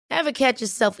Ever catch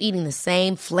yourself eating the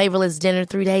same flavorless dinner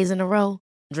 3 days in a row?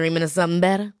 Dreaming of something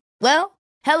better? Well,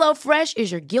 HelloFresh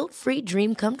is your guilt-free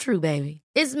dream come true, baby.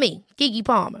 It's me, Keke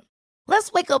Palmer.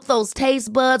 Let's wake up those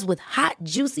taste buds with hot,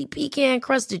 juicy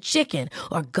pecan-crusted chicken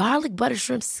or garlic butter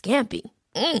shrimp scampi.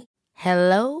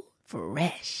 Hello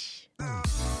Fresh.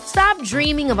 Stop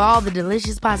dreaming of all the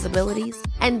delicious possibilities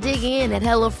and dig in at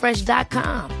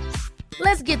HelloFresh.com.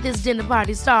 Let's get this dinner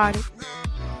party started.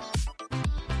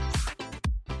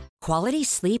 Quality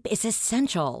sleep is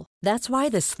essential. That's why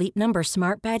the Sleep Number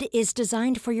Smart Bed is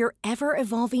designed for your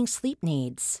ever-evolving sleep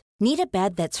needs. Need a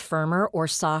bed that's firmer or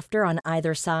softer on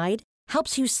either side?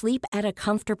 Helps you sleep at a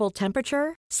comfortable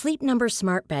temperature? Sleep Number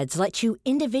Smart Beds let you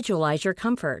individualize your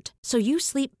comfort, so you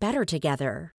sleep better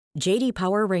together. J.D.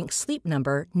 Power ranks Sleep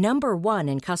Number #1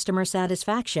 in customer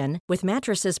satisfaction with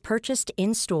mattresses purchased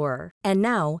in-store. And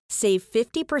now, save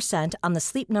 50% on the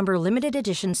Sleep Number Limited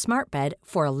Edition Smart Bed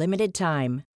for a limited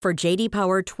time. For J.D.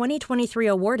 Power 2023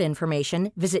 award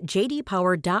information, visit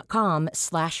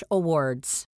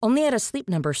jdpower.com/awards. Only at a Sleep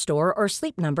Number store or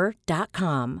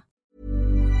sleepnumber.com.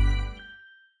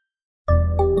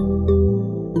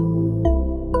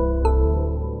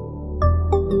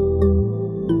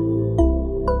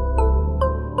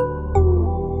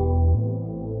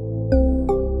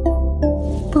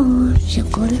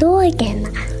 Barnpsykologerna.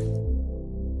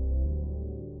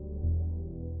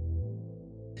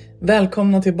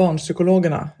 Välkomna till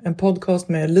Barnpsykologerna, en podcast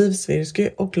med Liv Svirsky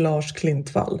och Lars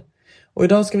Klintvall. Och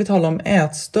idag ska vi tala om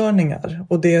ätstörningar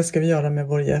och det ska vi göra med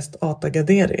vår gäst Ata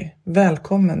Gaderi.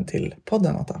 Välkommen till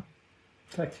podden, Ata.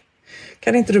 Tack.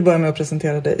 Kan inte du börja med att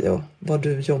presentera dig och vad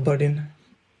du jobbar,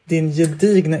 din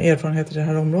gedigna erfarenhet i det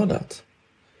här området?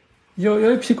 Jag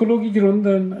är psykolog i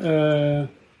grunden.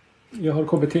 Jag har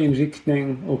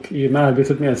KBT-inriktning och i med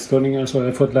arbetet med ätstörningar så har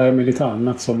jag fått lära mig lite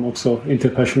annat som också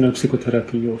interpersonell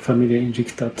psykoterapi och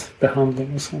familjeinriktat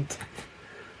behandling och sånt.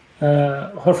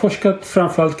 Har forskat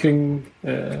framförallt kring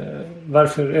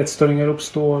varför ätstörningar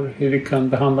uppstår, hur vi kan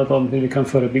behandla dem, hur vi kan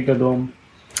förebygga dem.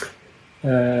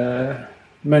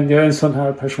 Men jag är en sån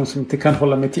här person som inte kan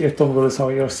hålla mig till ett område,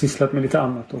 så jag har sysslat med lite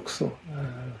annat också.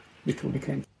 Lite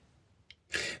olika.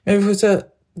 Men vi får säga,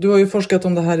 du har ju forskat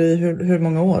om det här i hur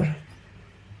många år?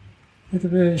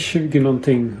 Det är 20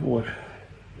 någonting år.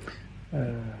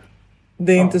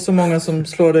 Det är inte så många som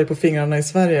slår dig på fingrarna i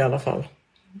Sverige i alla fall.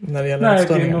 När det gäller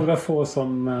ätstörningar. Det är några få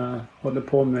som håller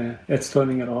på med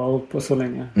ätstörningar och har hållit på så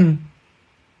länge. Mm.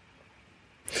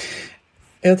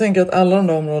 Jag tänker att alla de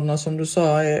där områdena som du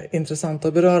sa är intressanta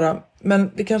att beröra.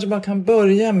 Men vi kanske bara kan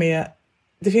börja med,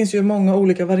 det finns ju många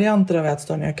olika varianter av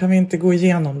ätstörningar. Kan vi inte gå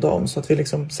igenom dem så att vi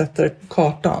liksom sätter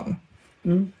kartan?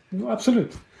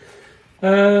 Absolut.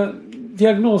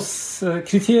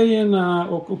 Diagnoskriterierna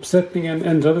och uppsättningen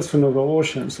ändrades för några år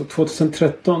sedan. Så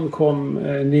 2013 kom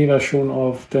en ny version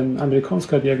av den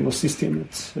amerikanska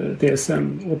diagnossystemet,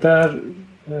 DSM. Och där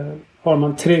har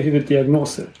man 3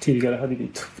 huvuddiagnoser. Tidigare hade vi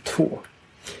 2.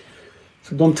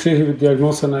 Så de 3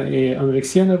 huvuddiagnoserna är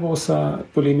anorexia nervosa,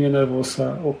 bulimia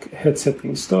nervosa och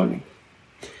hetsätningsstörning.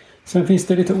 Sen finns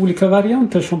det lite olika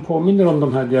varianter som påminner om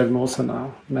de här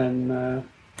diagnoserna, men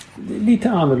lite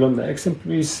annorlunda.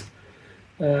 Exempelvis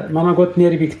man har gått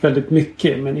ner i vikt väldigt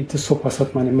mycket, men inte så pass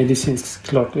att man är medicinskt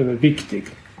klart överviktig.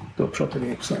 Då pratar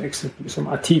vi också exempelvis om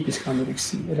atypisk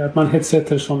anorexi. Eller att man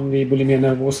hetsätter som vid bulimia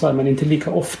nervosa, men inte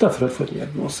lika ofta för att få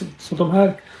diagnosen. Så de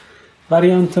här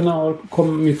varianterna har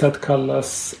kommit att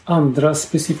kallas andra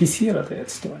specificerade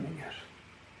ätstörningar.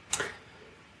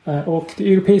 Och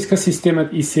det europeiska systemet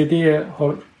ICD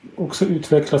har också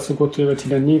utvecklats och gått över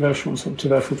till en ny version som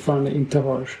tyvärr fortfarande inte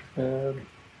har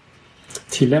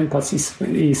tillämpats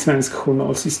i svensk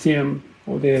journalsystem.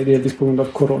 Och det är delvis på grund av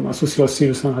corona.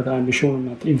 Socialstyrelsen hade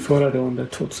ambitionen att införa det under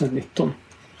 2019.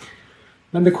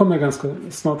 Men det kommer ganska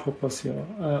snart, hoppas jag.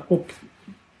 Och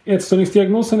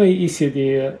ätstörningsdiagnoserna i ICD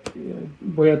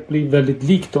börjar bli väldigt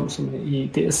likt de som är i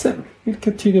DSM.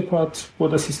 Vilket tyder på att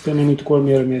båda systemen utgår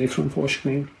mer och mer ifrån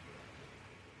forskning.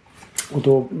 Och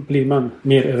då blir man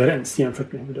mer överens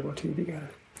jämfört med hur det var tidigare.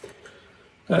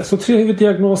 Så 3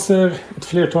 huvuddiagnoser, ett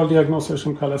flertal diagnoser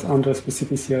som kallas andra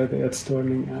specificerade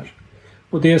ätstörningar.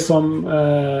 Och det som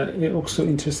är också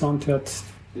intressant är att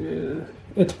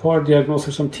ett par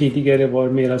diagnoser som tidigare var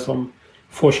mera som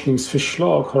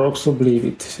forskningsförslag har också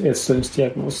blivit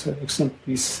ätstörningsdiagnoser.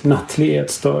 Exempelvis nattlig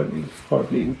ätstörning har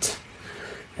blivit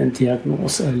en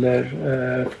diagnos,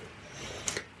 eller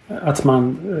att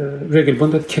man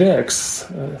regelbundet kräks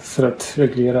för att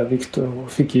reglera vikt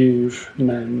och figur,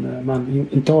 men man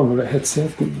inte har några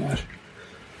hetsätningar.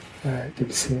 Det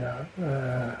vill säga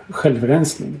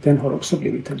självrensning. Den har också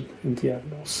blivit en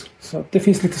diagnos. Så det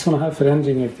finns lite sådana här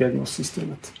förändringar i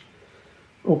diagnossystemet.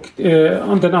 Och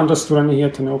den andra stora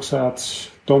nyheten är också att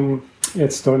de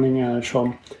ätstörningar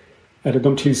eller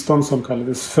de tillstånd som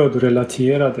kallades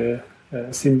födorelaterade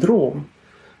syndrom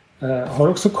har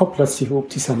också kopplats ihop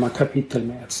till samma kapitel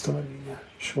med ätstörningar.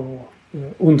 Så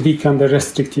undvikande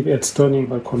restriktiv ätstörning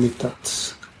har kommit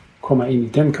att komma in i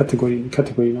den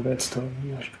kategorin av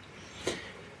ätstörningar.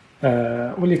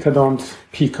 Och likadant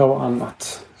PICA och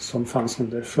annat som fanns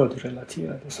under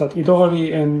födorelaterade. Så att idag har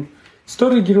vi en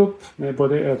större grupp med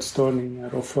både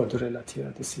ätstörningar och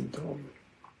födorelaterade syndrom.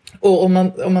 Och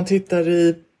om man tittar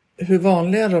i hur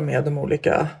vanliga de är, de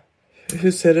olika,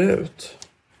 hur ser det ut?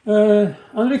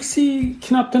 Anorexi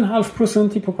knappt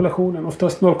 0,5% i populationen,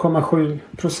 oftast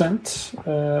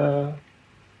 0,7%.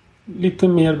 Lite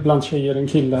mer bland tjejer än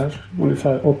killar,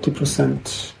 ungefär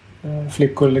 80%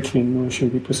 flickor eller kvinnor,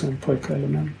 20% pojkar eller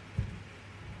män.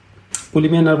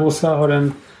 Bulimia nervosa har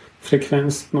en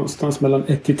frekvens någonstans mellan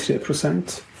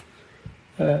 1-3%.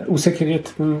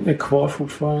 Osäkerheten är kvar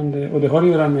fortfarande, och det har att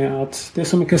göra med att det är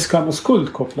så mycket skam och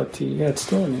skuld kopplat till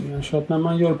ätstörningar. Så att när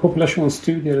man gör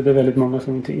populationsstudier är det väldigt många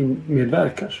som inte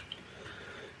medverkar.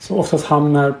 Så oftast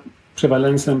hamnar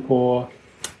prevalensen på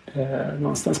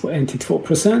någonstans på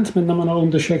 1-2%, men när man har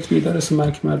undersökt vidare så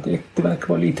märker man att det verkar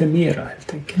vara lite mera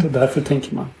helt enkelt, och därför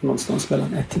tänker man någonstans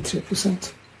mellan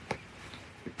 1-3%.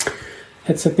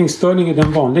 Hetsättningsstörning är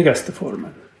den vanligaste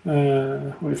formen,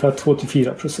 ungefär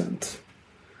 2-4%.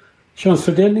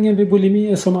 Könsfördelningen vid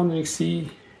bulimi är som anorexi.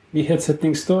 Vid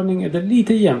hetsättningsstörning är det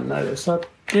lite jämnare, så att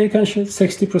det är kanske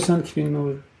 60%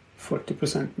 kvinnor,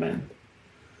 40% män.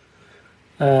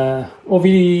 Och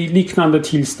vid liknande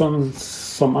tillstånd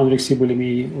som anorexi,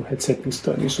 bulimi och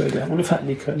hetsättningsstörning så är det ungefär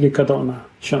likadana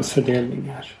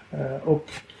könsfördelningar. Och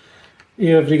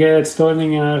i övriga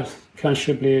ätstörningar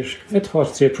kanske blir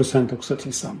 1-3% också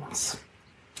tillsammans.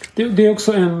 Det är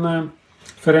också en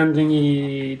förändring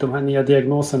i de här nya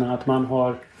diagnoserna, att man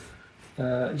har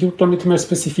gjort dem lite mer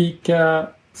specifika.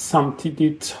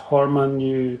 Samtidigt har man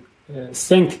ju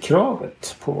sänkt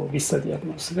kravet på vissa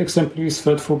diagnoser. Exempelvis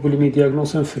för att få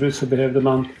bulimidiagnosen förut så behövde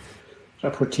man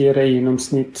rapportera i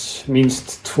genomsnitt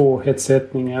minst 2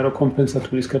 hetsätningar och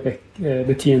kompensatoriska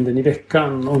beteenden i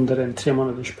veckan under en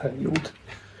 3-månaders period.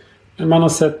 Men man har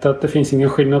sett att det finns ingen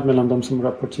skillnad mellan de som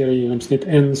rapporterar i genomsnitt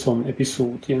en sån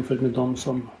episod jämfört med de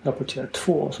som rapporterar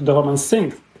 2. Så då har man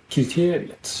sänkt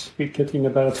kriteriet, vilket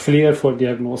innebär att fler får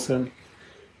diagnosen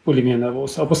bulimia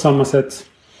nervosa. Och på samma sätt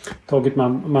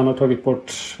man har tagit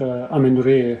bort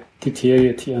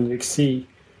amenorré-kriteriet i anorexi,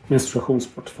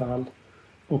 menstruationsbortfall.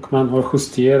 Och man har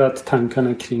justerat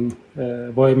tankarna kring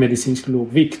vad är medicinsk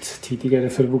lågvikt. Tidigare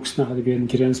för vuxna hade vi en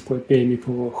gräns på ett BMI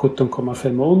på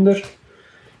 17,5 och under.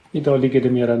 Idag ligger det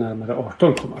mer närmare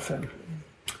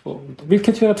 18,5.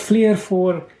 Vilket gör att fler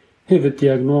får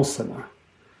huvuddiagnoserna.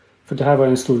 För det här var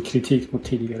en stor kritik mot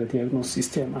tidigare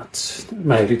diagnossystem. Att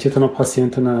majoriteten av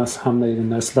patienterna hamnar i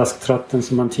den här slasktratten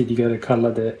som man tidigare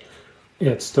kallade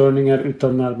ätstörningar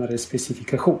utan närmare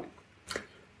specifikation.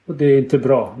 Och det är inte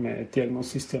bra med ett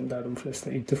diagnossystem där de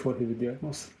flesta inte får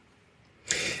huvuddiagnosen.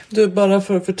 Du, bara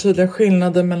för att förtydliga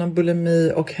skillnaden mellan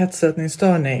bulimi och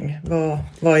hetsätningsstörning.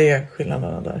 Vad är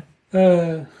skillnaderna där?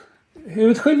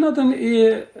 Huvudskillnaden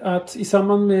är att i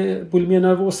samband med bulimia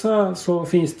nervosa så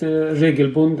finns det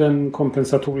regelbunden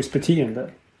kompensatoriskt beteende.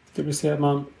 Det vill säga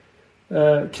man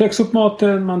kräks upp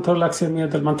maten, man tar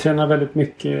laxermedel, man tränar väldigt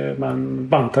mycket, man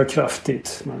bantar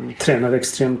kraftigt, man tränar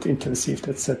extremt intensivt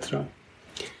etc.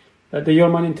 Det gör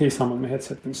man inte i samband med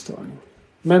hetsätningsstörning.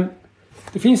 Men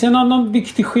det finns en annan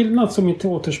viktig skillnad som inte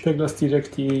återspeglas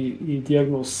direkt i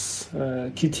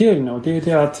diagnoskriterierna, och det är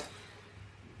det att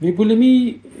vid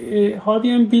bulimi har vi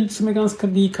en bild som är ganska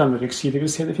lik anorexi, det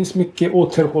vill säga det finns mycket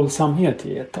återhållsamhet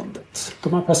i ätandet.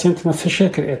 De här patienterna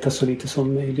försöker äta så lite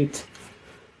som möjligt.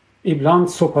 Ibland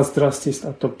så pass drastiskt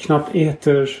att de knappt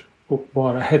äter och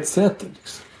bara hetsäter.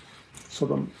 Liksom. Så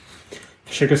de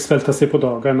försöker svälta sig på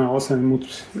dagarna och sen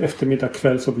mot eftermiddag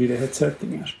kväll så blir det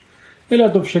hetsätningar. Eller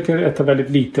att de försöker äta väldigt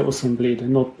lite och sen blir det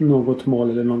något mål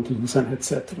eller någonting och sen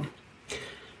hetsäter de.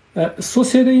 Så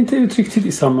ser det inte ut riktigt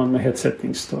i samband med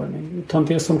hetsätningsstörning. Utan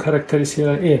det som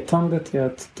karaktäriserar ätandet är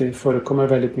att det förekommer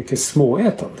väldigt mycket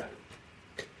småätande.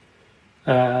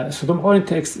 Så de har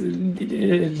inte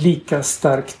lika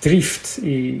stark drift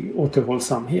i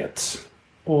återhållsamhet.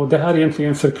 Och det här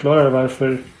egentligen förklarar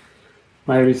varför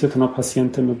majoriteten av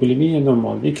patienter med bulimi är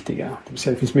normalviktiga. Det vill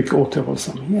säga det finns mycket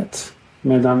återhållsamhet.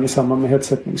 Medan i samband med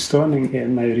hetsätningsstörning är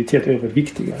en majoritet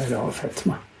överviktiga eller har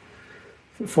fetma.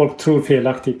 Folk tror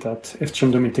felaktigt att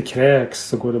eftersom de inte kräks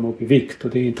så går de upp i vikt,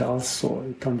 och det är inte alls så,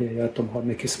 utan det är att de har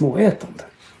mycket småätande.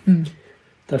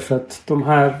 Därför att de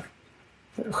här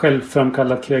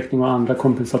självframkallad kräkning och andra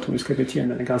kompensatoriska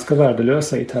beteenden är ganska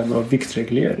värdelösa i termer av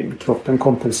viktreglering. Kroppen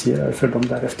kompenserar för dem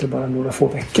därefter bara några få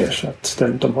veckor, så att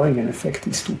de har ingen effekt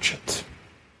i stort sett.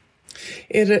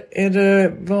 Är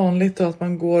det vanligt då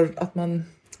att man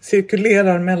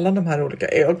cirkulerar mellan de här olika,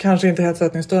 kanske inte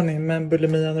ätstörning men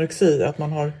bulimi, anorexi, att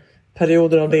man har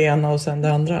perioder av det ena och sen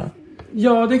det andra?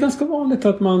 Ja, det är ganska vanligt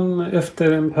att man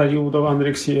efter en period av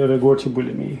anorexi övergår till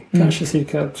bulimi. Kanske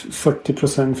cirka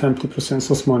 40%, 50%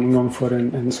 så småningom får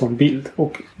en sån bild.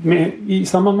 Och i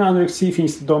samband med anorexi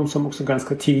finns det de som också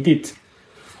ganska tidigt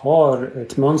har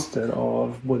ett mönster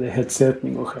av både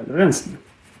hetsätning och självrensning.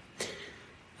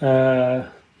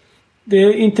 Det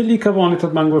är inte lika vanligt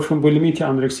att man går från bulimi till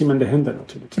anorexi, men det händer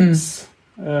naturligtvis.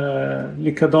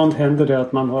 Likadant händer det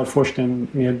att man har först en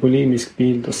mer bulimisk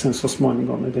bild och sen så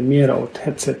småningom är det mer åt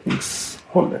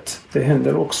hetsättningshållet. Det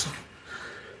händer också.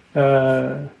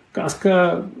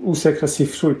 Ganska osäkra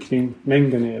siffror kring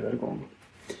mängden i övergång.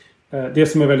 Det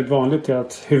som är väldigt vanligt är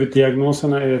att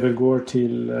huvuddiagnoserna övergår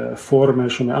till former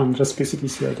som är andra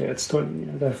specificerade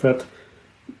ätstörningar. Därför att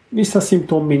vissa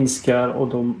symptom minskar och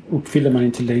de uppfyller man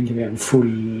inte längre en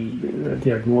full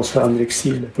diagnos för anorexi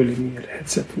eller bulimi eller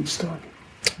hetsättningsstörning.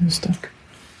 Just det.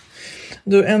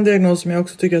 Du, en diagnos som jag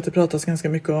också tycker att det pratas ganska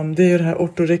mycket om, det är ju det här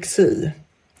ortorexi.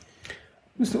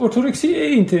 Just det, ortorexi är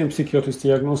inte en psykiatrisk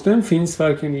diagnos. Den finns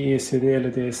varken i ECD eller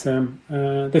DSM.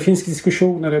 Det finns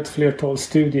diskussioner, ett flertal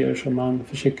studier som man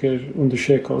försöker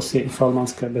undersöka och se ifall man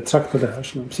ska betrakta det här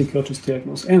som en psykiatrisk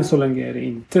diagnos. Än så länge är det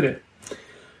inte det.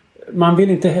 Man vill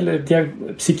inte heller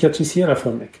psykiatrisera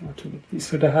för mycket naturligtvis.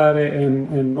 För det här är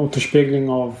en återspegling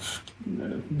av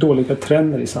dåliga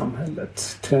trender i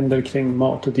samhället. Trender kring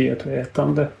mat och diet och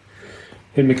ätande.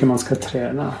 Hur mycket man ska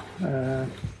träna.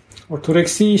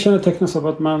 Ortorexi kännetecknas av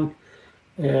att man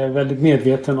är väldigt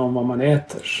medveten om vad man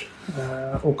äter.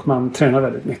 Och man tränar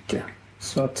väldigt mycket.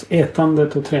 Så att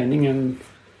ätandet och träningen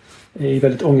är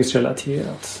väldigt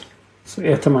ångestrelaterat. Så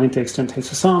äter man inte extremt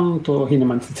hälsosamt och hinner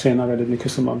man inte träna väldigt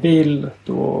mycket som man vill,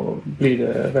 då blir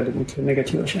det väldigt mycket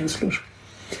negativa känslor.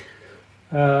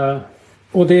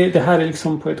 Och det här är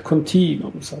liksom på ett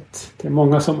kontinuum, så att det är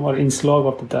många som har inslag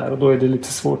av det där och då är det lite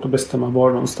svårt att bestämma var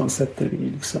någonstans sätter vi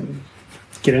liksom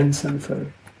gränsen för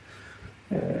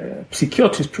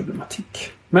psykiatrisk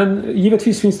problematik. Men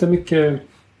givetvis finns det mycket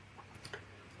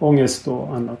ångest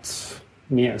och annat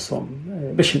mer som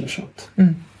bekymmersamt.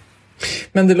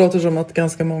 Men det låter som att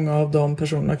ganska många av de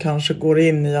personerna kanske går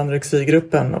in i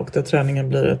anorexigruppen och där träningen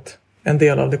blir en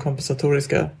del av det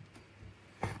kompensatoriska.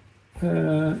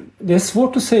 Det är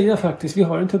svårt att säga faktiskt. Vi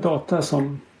har inte data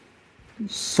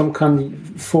som kan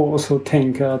få oss att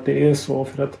tänka att det är så.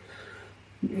 För att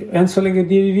än så länge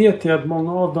det vi vet är att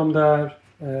många av dem där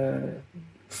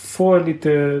får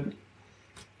lite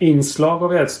inslag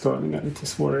av ätstörningar, lite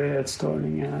svårare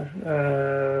ätstörningar.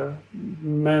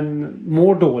 Men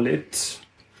mår dåligt.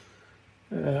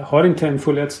 Har inte en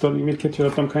full ätstörning, vilket gör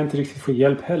att de kan inte riktigt få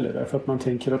hjälp heller. Därför att man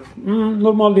tänker att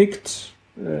normal vikt,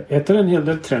 äter en hel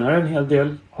del, tränar en hel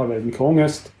del, har väldigt mycket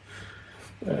ångest.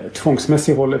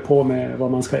 Tvångsmässigt håller på med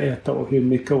vad man ska äta och hur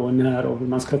mycket och när och hur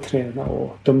man ska träna.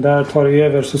 Och de där tar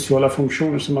över sociala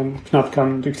funktioner som man knappt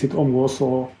kan riktigt umgås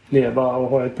och leva och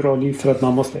ha ett bra liv för att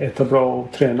man måste äta bra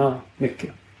och träna mycket.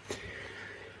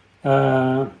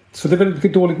 Så det är väldigt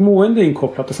mycket dåligt mående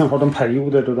inkopplat och sen har de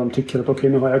perioder då de tycker att okej,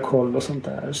 nu har jag koll och sånt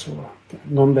där. Så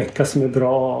någon vecka som är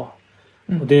bra.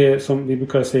 Och det som vi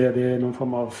brukar säga, det är någon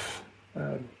form av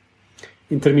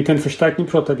intermittent förstärkning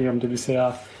pratar vi om, det vill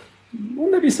säga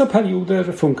under vissa perioder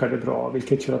funkar det bra,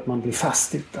 vilket gör att man blir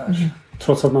fast där.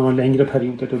 Trots att man har längre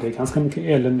perioder då det är ganska mycket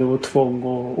elände och tvång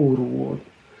och oro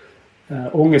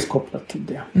och ångest kopplat till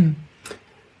det.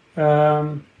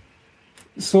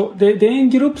 Så det är en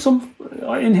grupp som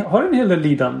har en hel del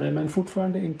lidande men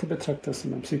fortfarande inte betraktas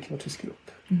som en psykiatrisk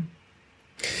grupp.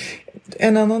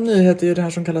 En annan nyhet är ju det här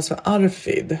som kallas för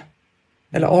ARFID.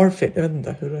 Eller ARFID, jag vet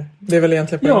inte hur det är väl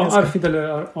egentligen på engelska. ARFID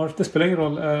eller ARF, det spelar ingen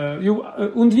roll.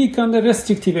 Undvikande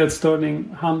restriktiv ätstörning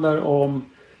handlar om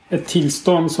ett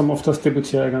tillstånd som oftast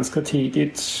debuterar ganska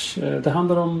tidigt. Det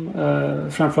handlar om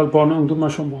framförallt barn och ungdomar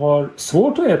som har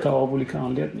svårt att äta av olika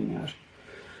anledningar.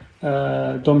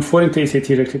 De får inte i sig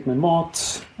tillräckligt med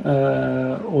mat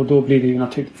och då blir det ju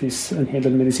naturligtvis en hel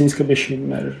del medicinska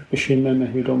bekymmer med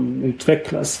hur de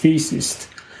utvecklas fysiskt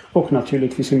och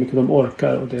naturligtvis hur mycket de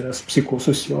orkar och deras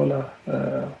psykosociala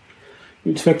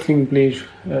utveckling blir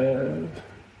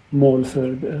mål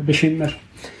för bekymmer.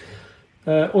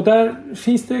 Och där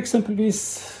finns det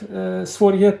exempelvis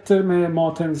svårigheter med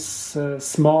matens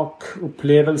smak,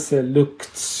 upplevelse,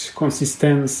 lukt,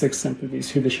 konsistens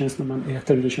exempelvis. Hur det känns när man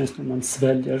äter, hur det känns när man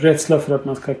sväljer. Rädsla för att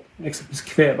man ska exempelvis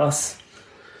kvävas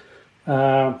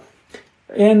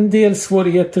En del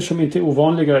svårigheter som inte är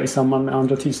ovanliga i samband med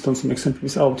andra tillstånd som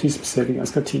exempelvis autism ser vi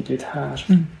ganska tydligt här.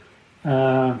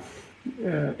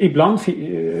 Ibland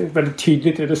väldigt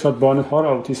tydligt är det så att barnet har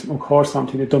autism och har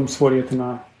samtidigt de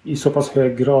svårigheterna i så pass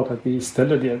hög grad att vi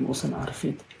ställer diagnosen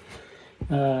ARFID.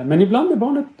 Men ibland är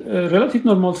barnet relativt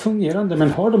normalt fungerande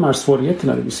men har de här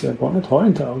svårigheterna, det vill säga barnet har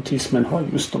inte autism men har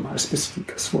just de här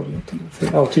specifika svårigheterna.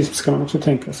 För autism ska man också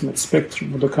tänka som ett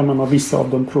spektrum och då kan man ha vissa av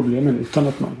de problemen utan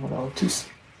att man har autism.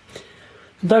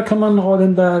 Där kan man ha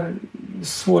den där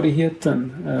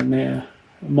svårigheten med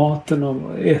maten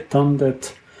och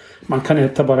ätandet. Man kan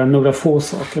äta bara några få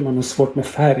saker, man har svårt med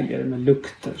färger, med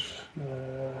lukter.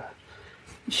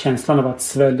 Känslan av att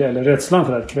svälja eller rädslan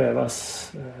för att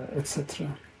kvävas etc.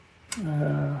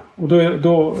 Och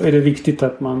då är det viktigt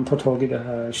att man tar tag i det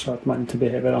här så att man inte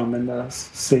behöver använda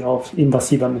sig av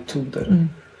invasiva metoder.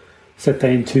 Sätta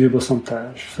in tub och sånt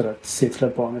där för att se till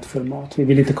att barnet får mat. Vi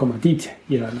vill inte komma dit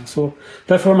gärna. Så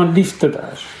därför har man lyft det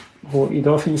där. Och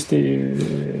idag finns det ju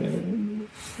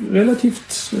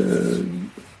relativt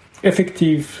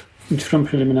effektiv utifrån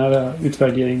preliminära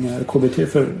utvärderingar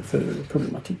KBT för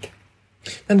problematik.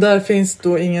 Men där finns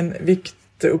då ingen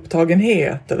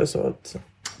viktupptagenhet eller så?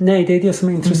 Nej, det är det som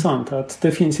är intressant. Att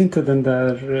det finns inte den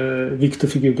där vikt- och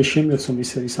figurbekymret som vi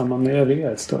ser i samband med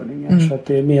övriga ätstörningar. Så att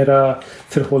det är mera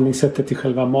förhållningssättet till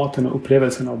själva maten och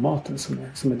upplevelsen av maten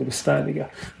som är det besvärliga.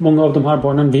 Många av de här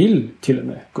barnen vill till och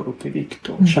med gå upp i vikt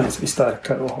och känna sig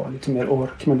starkare och ha lite mer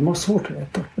ork. Men de har svårt att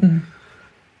äta.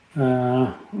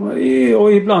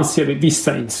 Och ibland ser vi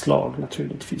vissa inslag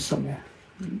naturligtvis som är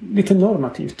lite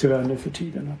normativt tyvärr nu för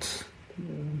tiden.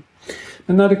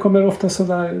 Men när det kommer ofta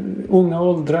sådär unga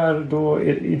åldrar då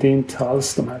är det inte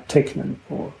alls de här tecknen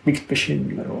på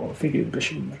viktbekymmer och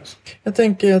figurbekymmer. Och så. Jag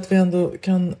tänker att vi ändå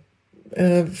kan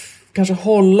kanske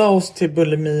hålla oss till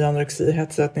bulimi, anorexi,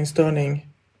 hetsätningsstörning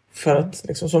för att,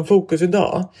 liksom, som fokus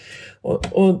idag.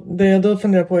 Och det jag då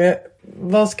funderar på är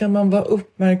vad ska man vara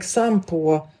uppmärksam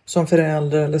på som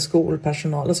förälder eller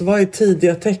skolpersonal? Alltså vad är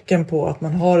tidiga tecken på att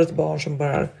man har ett barn som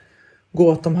börjar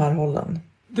gå åt de här hållen?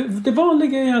 Det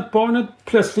vanliga är att barnet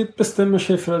plötsligt bestämmer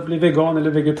sig för att bli vegan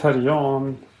eller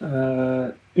vegetarian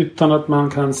utan att man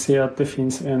kan se att det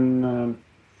finns en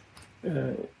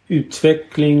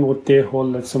utveckling åt det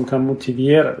hållet som kan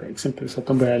motivera det. Exempelvis att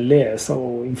de börjar läsa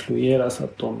och influeras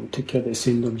att de tycker att det är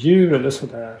synd om djur eller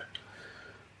sådär.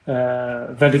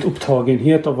 Väldigt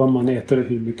upptagenhet av vad man äter och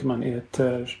hur mycket man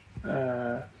äter.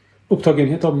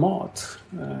 Upptagenhet av mat.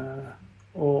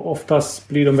 Och oftast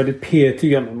blir de väldigt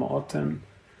petiga med maten.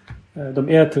 De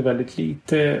äter väldigt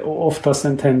lite och oftast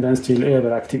en tendens till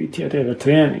överaktivitet,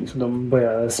 överträning. Så de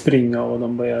börjar springa och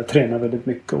de börjar träna väldigt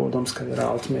mycket och de ska göra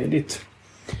allt möjligt.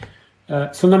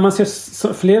 Så när man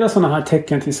ser flera sådana här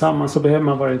tecken tillsammans så behöver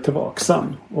man vara lite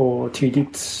vaksam och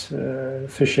tidigt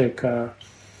försöka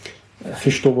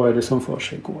förstå vad är det som för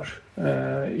sig går.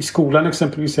 I skolan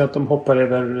exempelvis är att de hoppar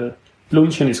över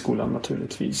lunchen i skolan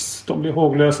naturligtvis. De blir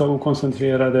håglösa och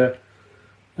okoncentrerade.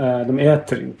 De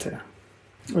äter inte.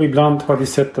 Och ibland har vi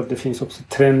sett att det finns också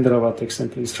trender av att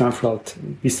exempelvis framförallt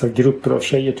vissa grupper av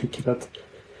tjejer tycker att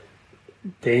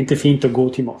det är inte fint att gå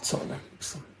till matsalen.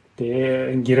 Liksom. Det är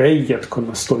en grej att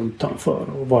kunna stå utanför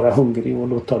och vara hungrig och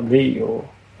låta bli och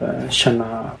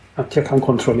känna att jag kan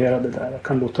kontrollera det där. Jag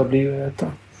kan låta bli att äta.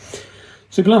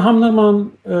 Så ibland hamnar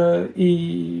man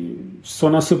i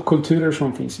sådana subkulturer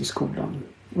som finns i skolan.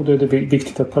 Och då är det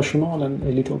viktigt att personalen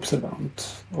är lite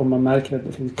observant. Om man märker att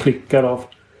det finns klickar av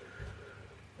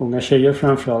unga tjejer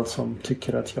framförallt som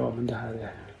tycker att ja, men det här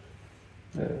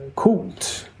är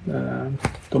coolt.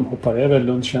 De hoppar över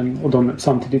lunchen och de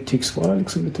samtidigt tycks vara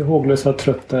liksom lite håglösa,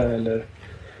 trötta eller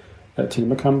till och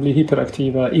med kan bli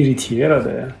hyperaktiva,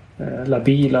 irriterade,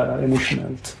 labila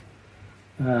emotionellt.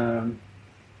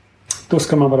 Då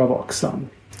ska man vara vaksam.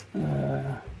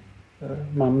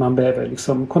 Man behöver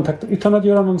liksom kontakta utan att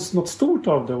göra något stort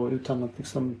av det och utan att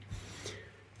liksom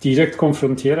direkt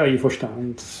konfrontera i första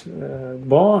hand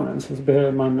barnen. Så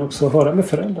behöver man också höra med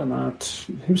föräldrarna att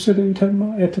hur ser det ut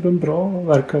hemma? Äter de bra?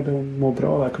 Verkar de må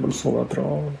bra? Verkar de sova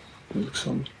bra?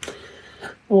 Liksom.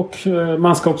 Och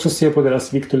man ska också se på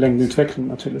deras vikt- och längdutveckling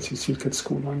naturligtvis, vilket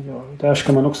skolan gör. Där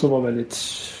ska man också vara väldigt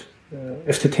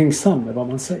eftertänksam med vad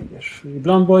man säger.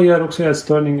 Ibland börjar också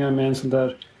ätstörningar med en sån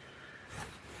där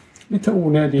lite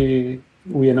onödig,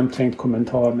 ogenomtänkt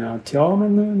kommentar med att ja,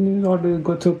 men nu har du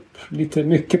gått upp lite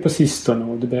mycket på sistone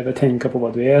och du behöver tänka på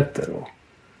vad du äter. Och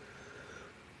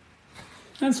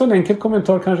en sån enkel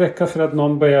kommentar kan räcka för att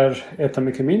någon börjar äta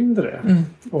mycket mindre.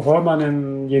 Och har man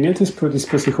en genetisk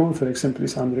predisposition för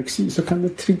exempelvis anorexi så kan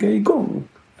det trigga igång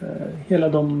hela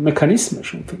de mekanismer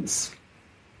som finns.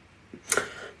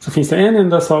 Så finns det en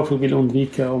enda sak vi vill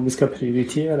undvika om vi ska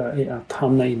prioritera är att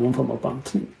hamna i någon form av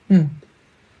bantning.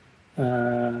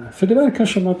 För det verkar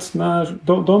som att när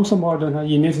de som har den här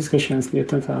genetiska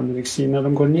känsligheten för anorexi, när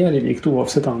de går ner i vikt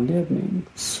oavsett anledning,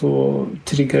 så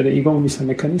triggar det igång vissa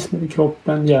mekanismer i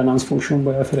kroppen. Hjärnans funktion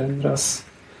börjar förändras.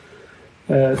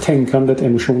 Tänkandet,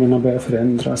 emotionerna börjar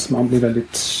förändras. Man blir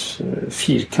väldigt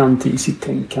fyrkantig i sitt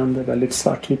tänkande. Väldigt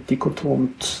svartvitt,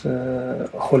 dikotomt.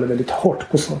 Håller väldigt hårt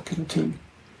på saker och ting.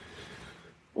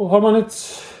 Och har man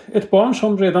ett barn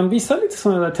som redan visar lite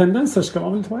sådana där tendenser, ska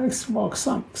man väl vara extra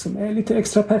vaksam. Som är lite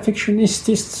extra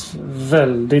perfektionistiskt.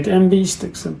 Väldigt envist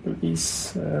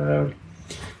exempelvis.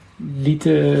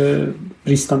 Lite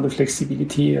bristande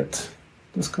flexibilitet.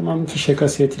 Då ska man försöka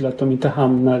se till att de inte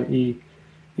hamnar i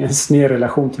en sned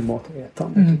relation till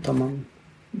matätandet. Utan man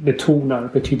betonar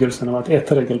betydelsen av att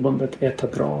äta regelbundet, äta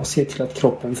bra, se till att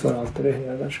kroppen får allt det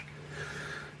behöver.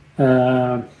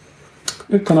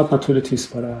 Utan att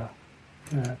naturligtvis vara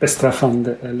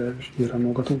bestraffande eller göra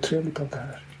något otrevligt av det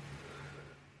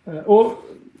här. Och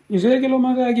i regel om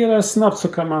man reagerar snabbt så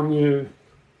kan man ju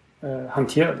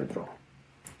hantera det bra.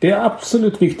 Det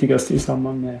absolut viktigaste i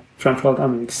samband med framförallt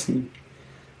anorexi,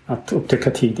 att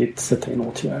upptäcka tidigt, sätta in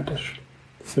åtgärder.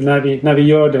 För när vi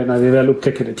gör det, när vi väl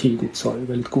upptäcker det tidigt, så har vi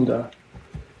väldigt goda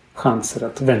chanser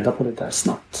att vända på det där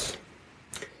snabbt.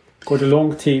 Går det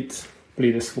lång tid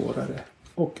blir det svårare.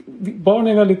 Och barn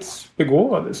är väldigt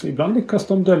begåvade, så ibland lyckas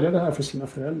de dölja det här för sina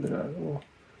föräldrar. Och,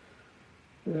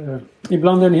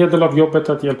 ibland är en hel del av jobbet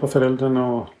att hjälpa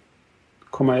föräldrarna att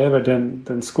komma över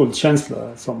den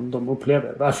skuldkänsla som de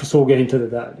upplever. Varför såg jag inte det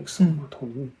där? Liksom? Att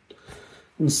hon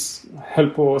höll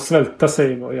på att svälta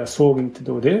sig och jag såg inte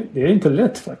då. Det är inte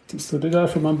lätt faktiskt. Och det är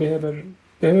därför man behöver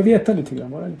veta lite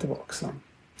grann, vara lite vaksam.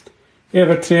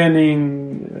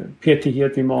 Överträning,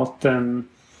 petighet i maten,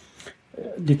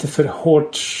 lite för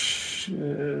hårt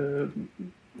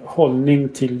hållning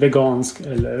till vegansk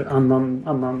eller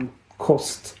annan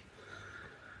kost.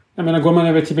 Jag menar, går man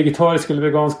över till vegetarisk eller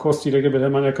vegansk kost, i regel behöver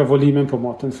man öka volymen på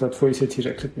maten för att få i sig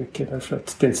tillräckligt mycket. Därför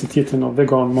att densiteten av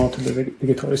veganmat eller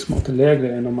vegetarisk mat är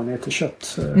lägre än om man äter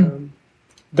kött.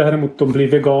 Däremot de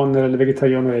blir veganer eller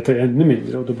vegetarianer och äter ännu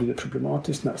mindre, och då blir det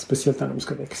problematiskt, speciellt när de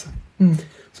ska växa.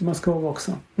 Så man ska vara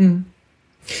vaksam.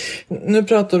 Nu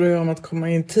pratar du om att komma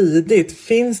in tidigt.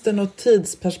 Finns det något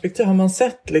tidsperspektiv? Har man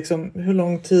sett liksom hur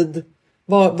lång tid,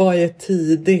 vad är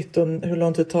tidigt och hur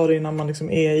lång tid tar det innan man liksom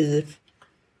är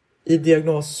i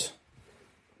diagnos?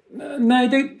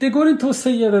 Nej, det går inte att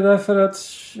säga det, därför att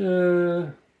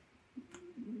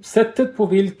sättet på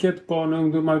vilket barn och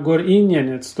ungdomar går in i en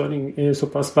ätstörning är så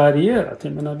pass varierat.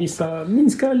 Jag menar, vissa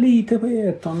minskar lite på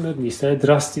ätandet, vissa är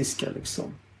drastiska liksom.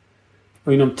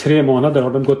 Och inom 3 månader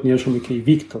har de gått ner så mycket i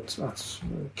vikt att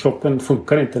kroppen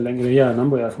funkar inte längre, hjärnan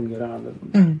börjar fungera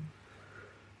annorlunda.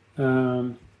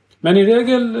 Men i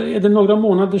regel är det några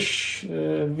månaders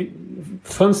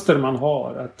fönster man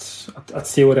har att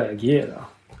se och reagera.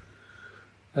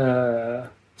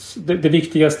 Det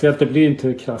viktigaste är att det blir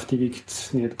inte kraftig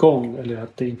viktnedgång eller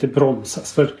att det inte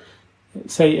bromsas. För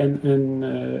säg en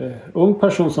ung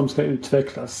person som ska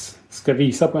utvecklas ska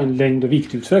visa på en längd- och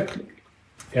viktutveckling.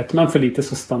 Äter man för lite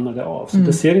så stannar det av. Så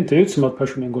det ser inte ut som att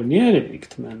personen går ner i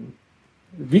vikt, men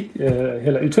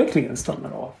hela utvecklingen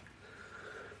stannar av.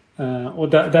 Och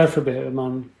därför behöver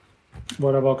man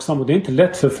vara vaksam. Och det är inte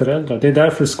lätt för föräldrar. Det är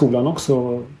därför skolan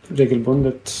också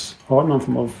regelbundet har någon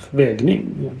form av vägning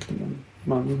egentligen.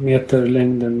 Man mäter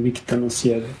längden, vikten och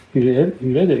ser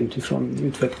hur är det utifrån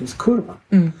utvecklingskurvan.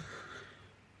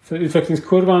 För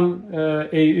utvecklingskurvan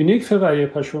är unik för varje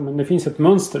person, men det finns ett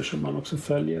mönster som man också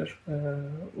följer.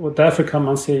 Och därför kan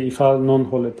man se ifall någon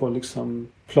håller på att liksom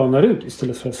planar ut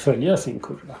istället för att följa sin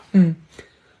kurva.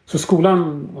 Så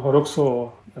skolan har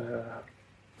också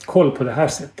koll på det här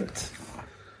sättet.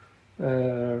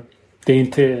 Det är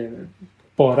inte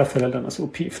bara föräldrarnas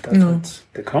uppgift. Att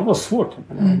det kan vara svårt.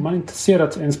 Om man inte ser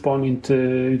att ens barn inte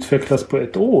utvecklas på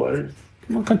 1 år.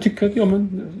 Man kan tycka att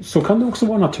men så kan det också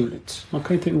vara naturligt. Man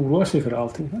kan inte oroa sig för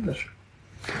allting heller.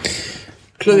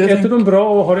 Äter de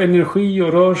bra och har energi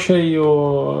och rör sig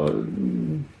och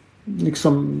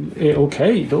liksom är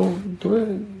okej, då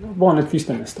är vanligtvis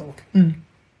det nästa år.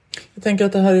 Jag tänker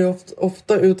att det här är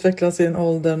ofta utvecklas i en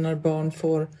ålder när barn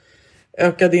får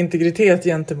ökad integritet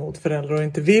gentemot föräldrar och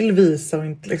inte vill visa, och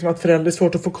inte, liksom, att föräldrar är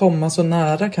svårt att få komma så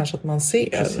nära kanske att man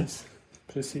ser.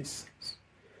 Precis.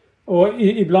 Och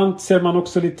ibland ser man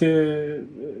också lite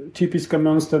typiska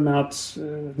mönster med att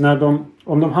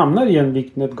om de hamnar i en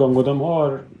viktnedgång och de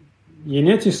har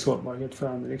genetisk sårbarhet för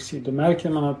anorexi, då märker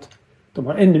man att de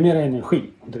har ännu mer energi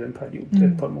under en period,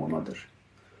 ett par månader.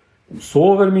 De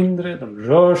sover mindre, de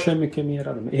rör sig mycket mer,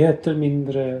 de äter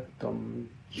mindre, de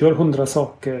gör 100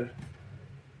 saker.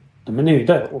 De är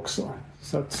nöjda också.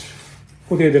 Så att,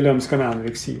 och det är det lömska med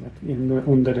anorexi.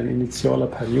 Under den initiala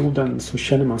perioden så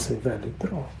känner man sig väldigt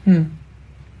bra.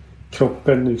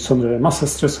 Kroppen utsöndrar en massa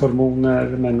stresshormoner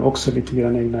men också lite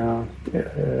grann egna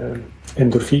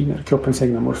endorfiner, kroppens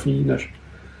egna morfiner.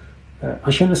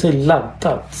 Man känner sig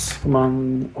laddad.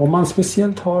 Om man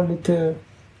speciellt har lite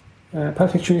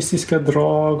perfektionistiska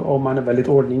drag, om man är väldigt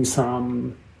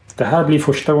ordningsam. Det här blir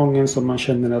första gången som man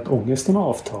känner att ångesten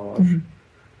avtar.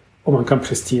 Och man kan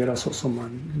prestera så som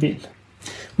man vill.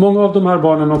 Många av de här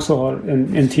barnen också har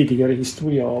en tidigare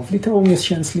historia av lite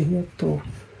ångestkänslighet och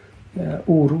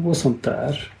oro och sånt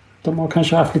där. De har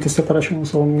kanske haft lite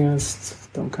separationsångest.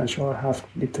 De kanske har haft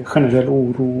lite generell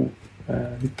oro.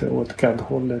 Lite åt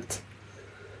gaddhållet.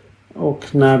 Och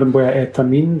när de börjar äta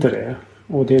mindre,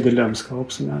 och det är det lömska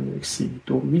också med anorexi,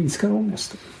 då minskar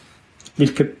ångesten.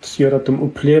 Vilket gör att de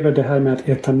upplever det här med att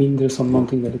äta mindre som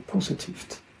någonting väldigt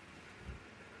positivt.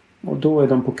 Och då är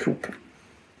de på kroken.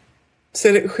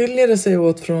 Skiljer det sig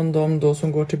åt från de då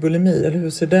som går till bulimi? Eller hur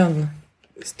ser den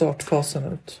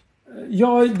startfasen ut?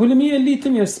 Ja, bulimi är lite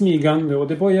mer smygande. Och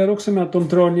det börjar också med att de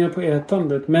drar ner på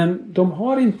ätandet. Men de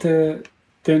har inte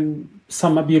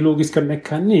samma biologiska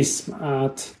mekanism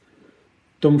att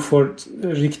de får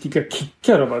riktiga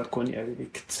kickar av att gå ner i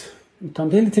vikt. Utan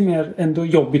det är lite mer ändå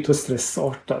jobbigt och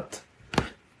stressartat.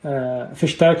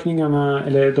 Förstärkningarna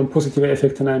eller de positiva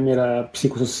effekterna är mera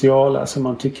psykosociala, så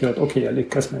man tycker att okej, jag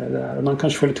lyckas med det där. Och man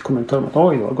kanske får lite kommentarer om att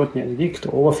oj, jag har gått ner i vikt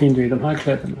och vad fin du är i de här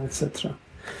kläderna etc.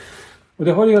 Och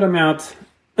det har att göra med att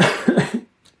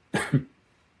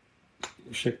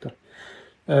ursäkta.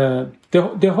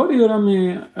 Det har att göra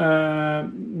med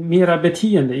mera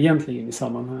beteende egentligen i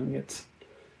sammanhanget.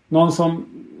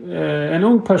 En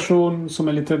ung person som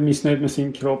är lite missnöjd med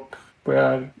sin kropp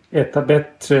börjar äta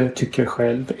bättre, tycker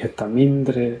själv, äta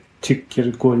mindre,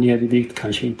 tycker går ner i vikt,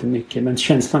 kanske inte mycket, men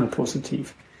känslan är positiv.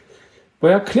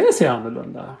 Börjar klä sig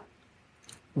annorlunda.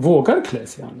 Vågar klä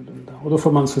sig annorlunda. Och då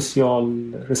får man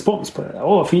social respons på det.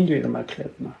 Åh, fin du är i de här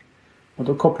kläderna. Och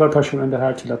då kopplar personen det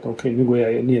här till att okej, nu går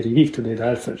jag ner i vikt och det är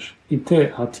därför.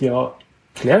 Inte att jag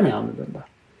klär mig annorlunda.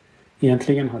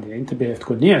 Egentligen hade jag inte behövt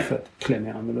gå ner för att klä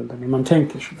mig annorlunda. Men man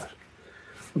tänker sådär.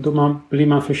 Och då blir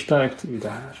man förstärkt i det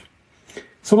här.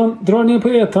 Så man drar ner på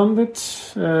ätandet.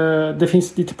 Det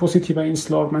finns lite positiva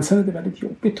inslag. Men sen är det väldigt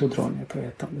jobbigt att dra ner på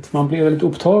ätandet. Man blir väldigt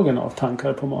upptagen av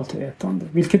tankar på mat och ätande.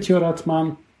 Vilket gör att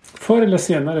man förr eller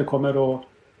senare kommer att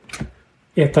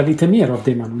äta lite mer av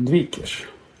det man undviker.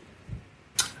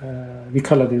 Vi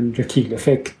kallar det en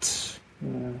rekyleffekt.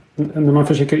 När man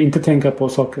försöker inte tänka på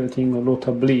saker och ting och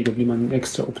låta bli, då blir man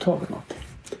extra upptagen av det.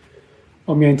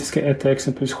 Om jag inte ska äta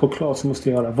exempelvis choklad så måste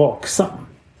jag vara vaksam.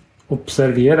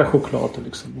 Observera choklad och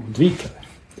liksom undvika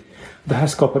det. Det här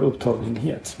skapar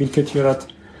upptagenhet. Vilket gör att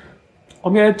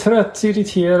om jag är trött,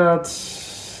 irriterad,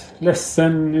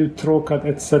 ledsen, uttråkad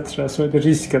etc. så är det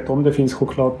risk att om det finns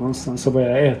choklad någonstans så börjar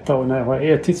jag äta. Och när jag har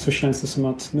ätit så känns det som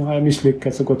att nu har jag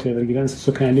misslyckats och gått över gränsen,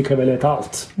 så kan jag lika väl äta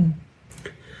allt.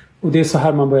 Och det är så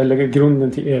här man börjar lägga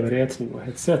grunden till överätning och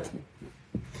hetsätning.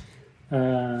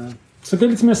 Så det är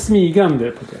lite mer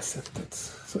smygande på det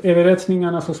sättet. Så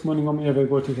överätningarna så småningom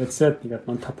övergår till hetsätning, att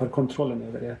man tappar kontrollen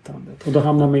över ätandet. Och då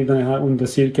hamnar man i den här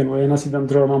undercirkeln. Och ena sidan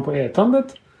drar man på ätandet.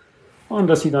 Och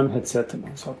andra sidan hetsätter man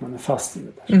så att man är fast i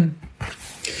det där.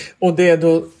 Och det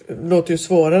då låter ju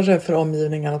svårare för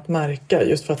omgivningen att märka,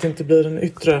 just för att det inte blir en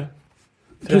yttre.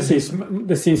 Precis,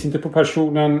 det syns inte på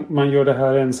personen. Man gör det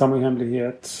här ensam i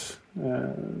hemlighet.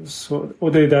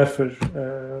 Och det är därför.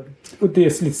 Och det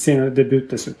är lite senare debut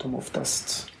dessutom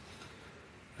oftast.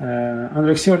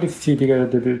 Anorexia har lite tidigare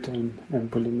debut än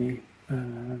bulimi.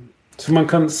 Så man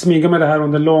kan smyga med det här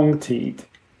under lång tid.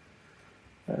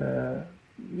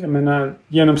 Jag menar,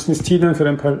 genomsnittstiden för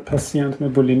en patient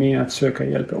med bulimi att söka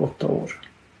hjälp är 8 år.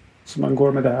 Så man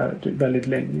går med det här väldigt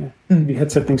länge. Vid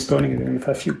hetsättningsstörning är det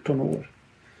ungefär 14 år.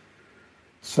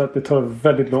 Så att det tar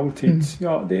väldigt lång tid.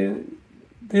 Ja, det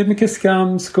är mycket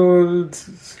skam, skuld.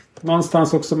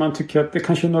 Någonstans också man tycker att det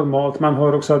kanske är normalt. Man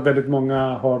hör också att väldigt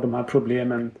många har de här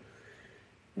problemen.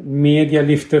 Media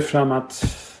lyfter fram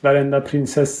att varenda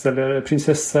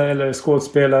prinsessa eller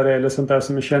skådespelare eller sånt där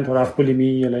som är känt har haft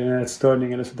bulimi eller en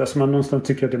ätstörning eller sånt där. Så man någonstans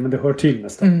tycker att det hör till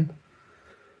nästan.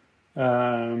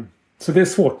 Så det är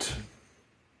svårt.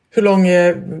 Hur lång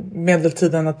är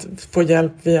medeltiden att få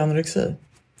hjälp vid anorexi?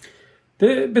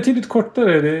 Det är betydligt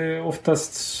kortare. Det är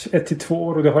oftast 1-2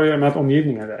 år och det har att göra med att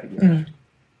omgivningen reagerar.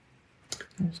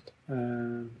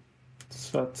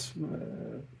 Så att,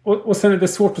 och sen är det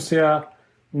svårt att säga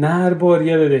när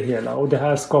började det hela? Och det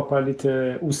här skapar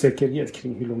lite osäkerhet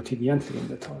kring hur lång tid egentligen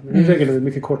det tar. Men i regel är det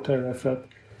mycket kortare därför att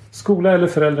skola eller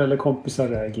föräldrar eller kompisar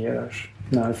reagerar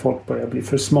när folk börjar bli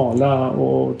för smala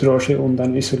och drar sig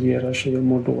undan, isolerar sig och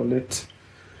mår dåligt.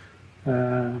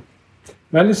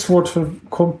 Väldigt svårt för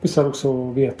kompisar också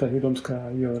att veta hur de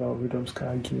ska göra och hur de ska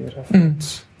agera. För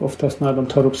att oftast när de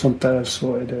tar upp sånt där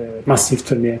så är det massivt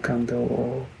förnekande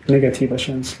och negativa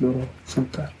känslor och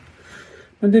sånt där.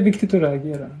 Men det är viktigt att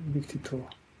reagera, viktigt att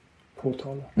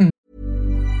påtala.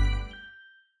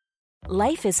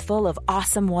 Life is full of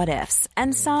awesome what-ifs,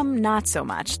 and some not so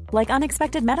much, like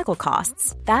unexpected medical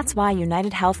costs. That's why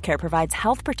United Healthcare provides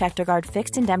Health Protector Guard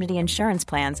fixed indemnity insurance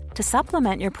plans to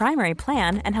supplement your primary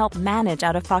plan and help manage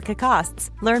out-of-pocket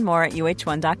costs. Learn more at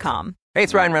uh1.com. Hey,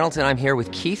 it's Ryan Reynolds, and I'm here with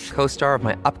Keith, co-star of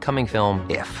my upcoming film,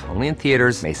 If, only in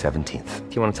theaters May 17th.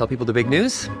 Do you want to tell people the big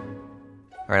news?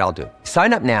 All right, I'll do it.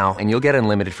 Sign up now and you'll get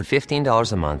unlimited for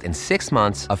 $15 a month and 6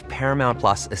 months of Paramount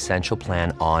Plus Essential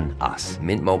Plan on us.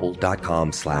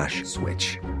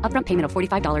 MintMobile.com/switch. Upfront payment of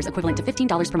 $45 equivalent to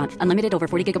 $15 per month. Unlimited over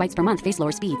 40 gigabytes per month. Face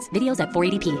lower speeds. Videos at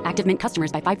 480p. Active Mint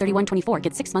customers by 531.24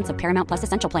 get 6 months of Paramount Plus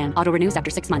Essential Plan. Auto renews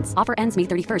after 6 months. Offer ends May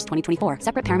 31st, 2024.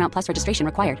 Separate Paramount Plus registration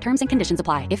required. Terms and conditions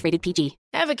apply if rated PG.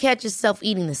 Ever catch yourself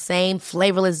eating the same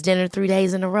flavorless dinner 3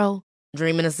 days in a row?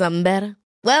 Dreaming of something better?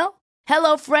 Well,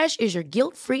 HelloFresh is your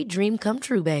guilt-free dream come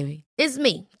true, baby. It's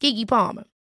me, Keke Palmer.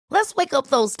 Let's wake up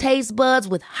those taste buds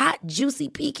with hot, juicy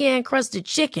pecan-crusted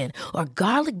chicken or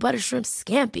garlic butter shrimp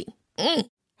scampi.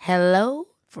 Hello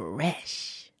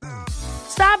Fresh.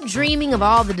 Stop dreaming of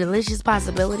all the delicious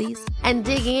possibilities and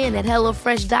dig in at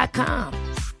HelloFresh.com.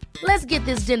 Let's get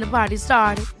this dinner party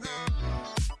started.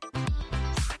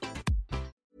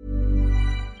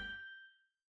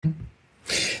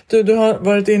 Du har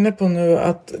varit inne på nu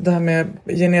att det här med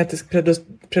genetisk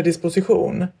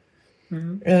predisposition.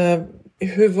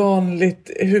 Hur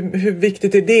vanligt, hur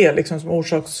viktigt är det liksom som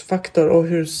orsaksfaktor och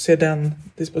hur ser den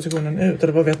dispositionen ut?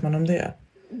 Eller vad vet man om det?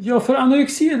 Ja, för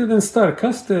anorexi är det den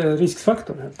starkaste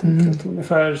riskfaktorn helt enkelt.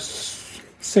 Ungefär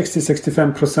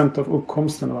 60-65% av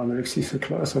uppkomsten av anorexi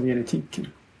förklaras av genetiken.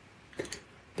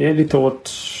 Det är lite åt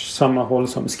samma håll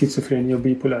som schizofreni och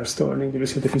bipolär störning. Det vill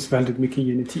säga att det finns väldigt mycket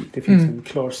genetik. Det finns en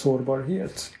klar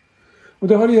sårbarhet. Och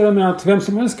det har att göra med att vem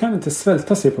som helst kan inte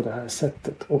svälta sig på det här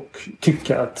sättet och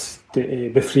tycka att det är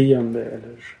befriande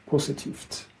eller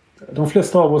positivt. De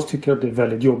flesta av oss tycker att det är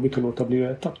väldigt jobbigt att låta bli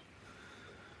att äta.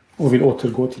 Och vill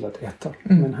återgå till att äta.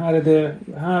 Men här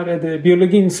är det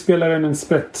biologin spelar en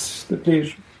sprätt.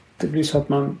 Det blir så att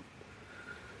man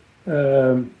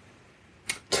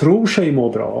tror sig må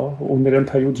bra och under en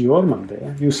period gör man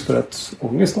det just för att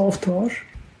ångest avtar,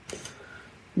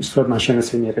 just för att man känner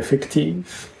sig mer effektiv,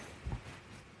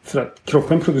 för att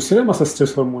kroppen producerar en massa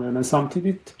stresshormoner, men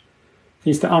samtidigt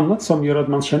finns det annat som gör att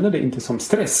man känner det inte som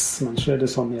stress, man känner det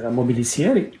som mera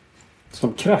mobilisering,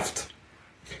 som kraft.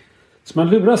 Så man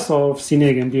luras av sin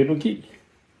egen biologi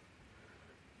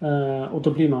och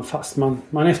då blir man fast,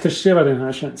 man eftersträvar den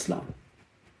här känslan.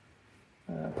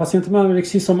 Patienter med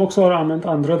anorexi som också har använt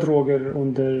andra droger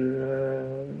under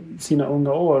sina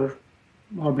unga år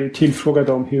har blivit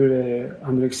tillfrågade om hur är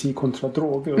anorexi kontra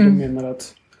droger. Och de menar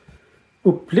att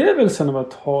upplevelsen av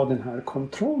att ha den här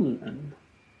kontrollen,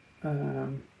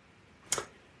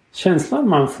 känslan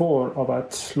man får av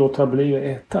att låta bli att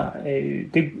äta,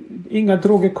 inga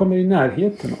droger kommer i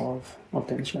närheten av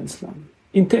den känslan.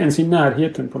 Inte ens i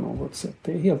närheten på något sätt.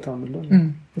 Det är helt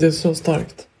annorlunda. Det är så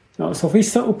starkt. Ja, så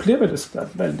vissa upplever det så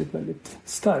väldigt, väldigt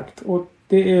starkt. Och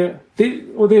det är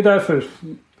därför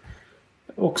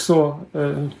också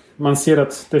man ser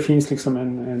att det finns liksom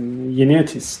en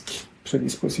genetisk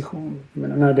predisposition.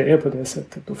 Men när det är på det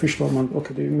sättet då förstår man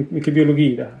att det är mycket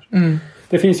biologi i det här.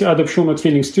 Det finns ju adoption- och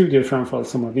tvillingstudier framförallt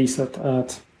som har visat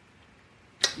att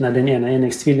när den ena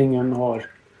enäggstvillingen har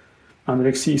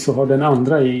anorexi så har den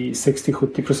andra i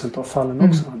 60-70% av fallen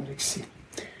också anorexi.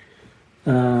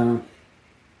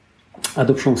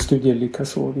 Adoptionsstudier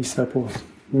likaså visar på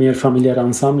mer familjär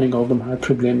ansamling av de här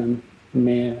problemen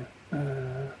med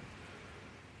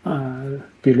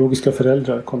biologiska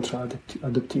föräldrar kontra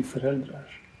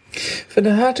adoptivföräldrar. För det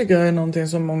här tycker jag är någonting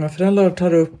som många föräldrar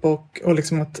tar upp och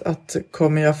liksom att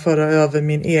kommer jag föra över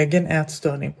min egen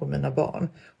ätstörning på mina barn?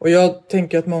 Och jag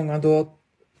tänker att många då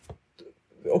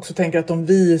också tänker att de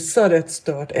visar ett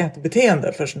stört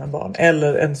ätbeteende för sina barn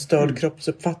eller en störd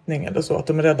kroppsuppfattning eller så, att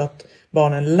de är rädda att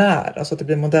barnen lär, alltså att det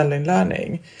blir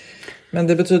modellinlärning. Men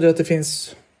det betyder att det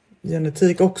finns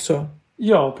genetik också.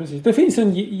 Ja, precis. Det finns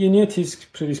en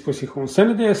genetisk predisposition. Sen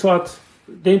är det så att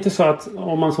det är inte så att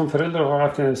om man som förälder har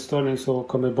haft en störning så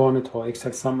kommer barnet ha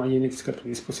exakt samma genetiska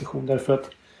predisposition. Därför att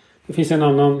det finns en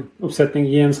annan uppsättning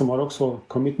gen som har också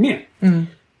kommit med.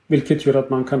 Vilket gör att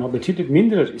man kan ha betydligt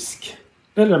mindre risk.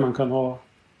 Eller man kan ha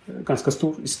ganska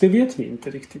stor risk. Det vet vi inte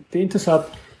riktigt. Det är inte så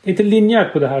att det är inte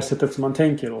linjärt på det här sättet som man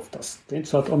tänker oftast. Det är inte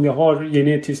så att om jag har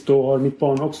genetiskt då har mitt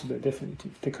barn också det,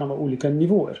 definitivt. Det kan vara olika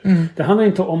nivåer. Det handlar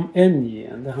inte om en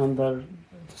gen. Det handlar,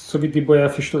 så vitt vi börjar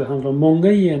förstå, det handlar om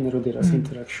många gener och deras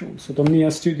interaktion. Så de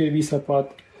nya studier visar på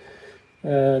att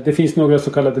det finns några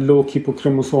så kallade loci på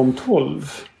kromosom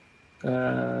 12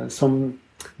 som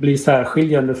blir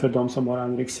särskiljande för de som har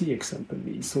anorexi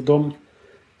exempelvis. Och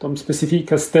de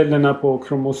specifika ställena på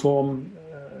kromosom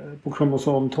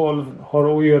 12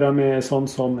 har att göra med sånt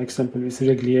som exempelvis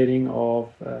reglering av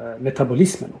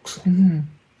metabolismen också.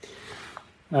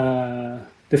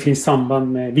 Det finns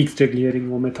samband med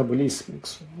viktreglering och metabolism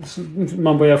också. Så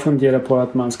man börjar fundera på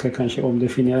att man ska kanske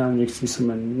omdefiniera anorexi som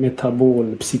en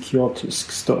metabol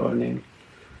psykiatrisk störning.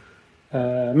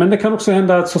 Men det kan också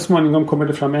hända att så småningom kommer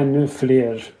det fram ännu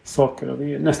fler saker. Och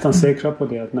vi är nästan säkra på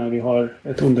det, att när vi har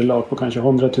ett underlag på kanske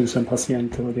 100 000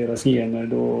 patienter och deras gener,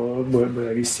 då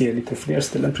börjar vi se lite fler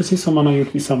ställen. Precis som man har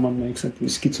gjort i samband med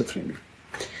exempelvis schizofreni.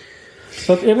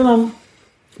 Så att även om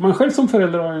man själv som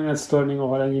förälder har en ätstörning och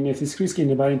har en genetisk risk,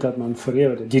 innebär inte att man för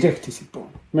över det direkt till sitt barn.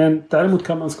 Men däremot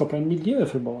kan man skapa en miljö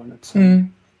för barnet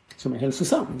som är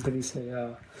hälsosam. Det vill säga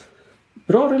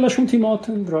bra relation till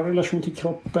maten, bra relation till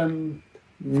kroppen.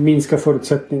 Minska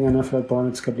förutsättningarna för att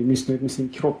barnet ska bli missnöjd med sin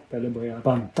kropp eller börja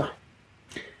banta.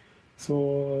 Så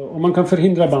om man kan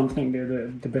förhindra bantning, det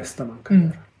är det bästa man kan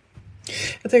göra.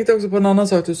 Jag tänkte också på en annan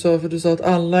sak du sa. För du sa att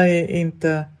alla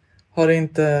har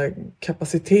inte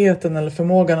kapaciteten eller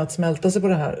förmågan att svälta sig på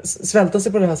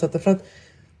det här sättet. För att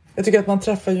jag tycker att man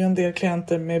träffar ju en del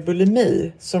klienter med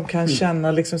bulimi som kan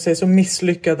känna liksom sig som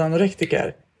misslyckade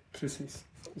anorektiker. Precis.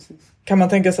 Kan man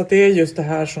tänka sig att det är just det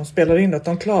här som spelar in, att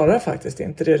de klarar faktiskt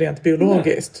inte det rent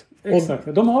biologiskt? Nej,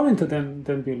 exakt, de har inte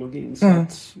den biologin. Så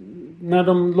att när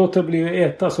de låter bli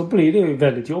äta så blir det ju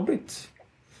väldigt jobbigt.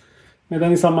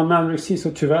 Medan i samband med anorexi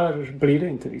så tyvärr blir det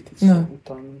inte riktigt så.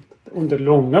 Utan under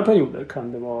långa perioder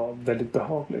kan det vara väldigt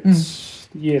behagligt.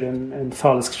 Det ger en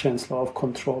falsk känsla av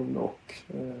kontroll och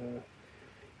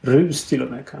rus till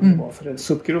och med kan det vara för en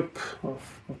subgrupp av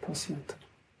patienter.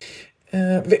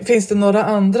 Finns det några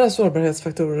andra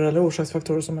sårbarhetsfaktorer eller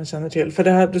orsaksfaktorer som man känner till? För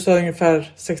det här, du sa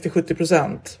ungefär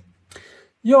 60-70%.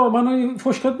 Ja, man har ju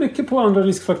forskat mycket på andra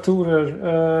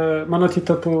riskfaktorer. Man har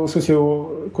tittat på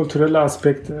sociokulturella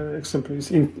aspekter,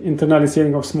 exempelvis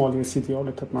internalisering av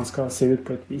smalhetsidealet, att man ska se ut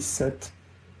på ett visst sätt.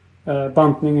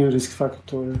 Bantning är en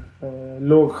riskfaktor.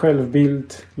 Låg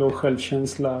självbild, låg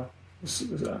självkänsla,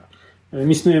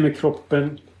 missnöje med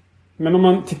kroppen. Men om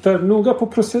man tittar noga på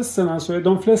processerna så är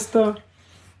de flesta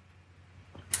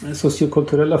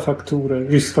sociokulturella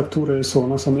riskfaktorer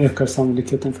sådana som ökar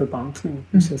sannolikheten för bantning.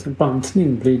 Så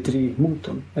bantning blir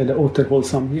drivmotorn eller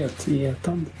återhållsamhet i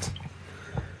ätandet.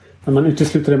 När man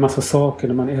utesluter en massa saker,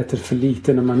 när man äter för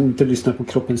lite, när man inte lyssnar på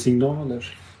kroppens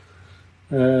signaler.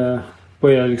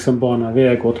 Börjar liksom bana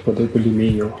väg åt både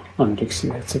bulimi och anorexi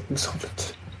och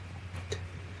ätstörningshållet.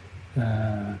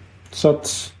 Så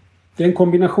att det är en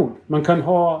kombination. Man kan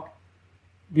ha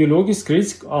biologisk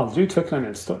risk och aldrig utveckla en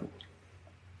ätstörning.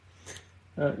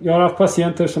 Jag har haft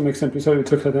patienter som exempelvis har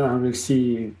utvecklat en anorexi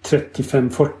i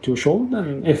 35-40 års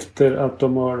åldern efter att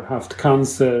de har haft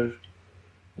cancer,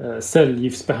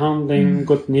 cellgiftsbehandling,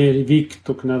 gått ner i vikt,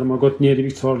 och när de har gått ner i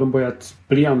vikt så har de börjat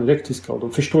bli anorektiska och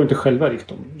de förstår inte själva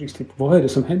riktigt vad är det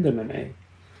som händer med mig.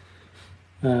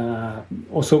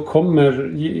 Och så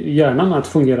kommer hjärnan att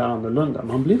fungera annorlunda.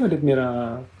 Man blir väldigt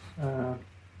mera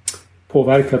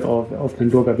påverkad av den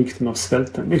låga vikten av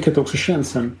svälten, vilket också känns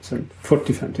sedan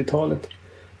 40-50-talet.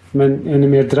 Men ännu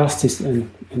mer drastiskt än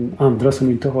andra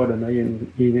som inte har den här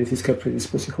genetiska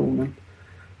predispositionen.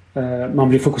 Man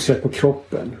blir fokuserad på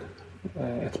kroppen.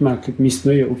 Ett märkligt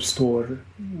missnöje uppstår.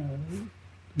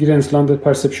 Gränslandet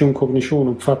perception, kognition,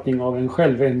 uppfattning av en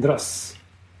själv ändras.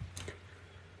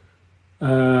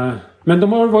 Men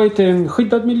de har varit i en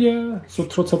skyddad miljö, så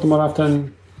trots att de har haft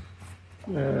en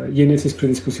genetisk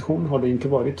predisposition har det inte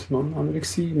varit någon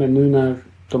anorexi. Men nu när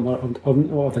de har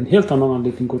av en helt annan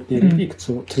anledning gått ner i vikt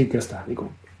så triggas det här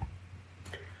igång.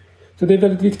 Så det är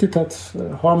väldigt viktigt att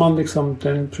har man liksom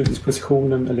den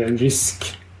predispositionen eller en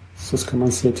risk, så ska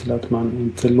man se till att man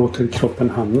inte låter kroppen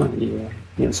hamna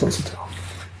i en sån situation.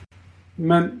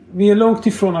 Men vi är långt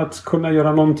ifrån att kunna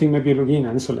göra någonting med biologin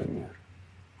än så länge.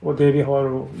 Och det vi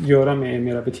har att göra med är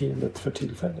mera beteendet för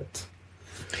tillfället.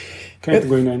 Kan inte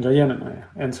gå in och ändra generna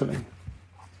än så länge.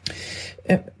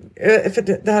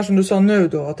 För det här som du sa nu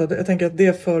då, att jag tänker att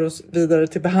det för oss vidare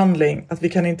till behandling, att vi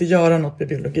kan inte göra något med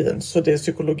biologin, så det är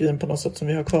psykologin på något sätt som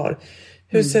vi har kvar.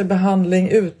 Hur ser behandling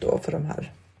ut då för de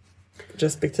här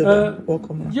respektive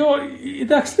åkommorna? Ja, i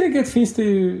dagsläget finns det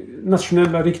ju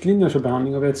nationella riktlinjer för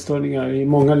behandling av ätstörningar i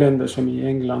många länder som i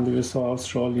England, USA,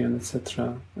 Australien etc.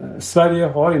 Sverige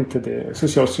har inte det.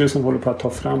 Socialstyrelsen håller på att ta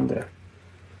fram det.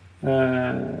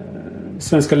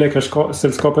 Svenska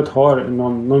läkarsällskapet har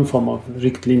någon form av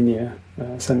riktlinje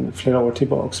sedan flera år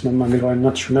tillbaks, men man vill ha en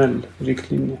nationell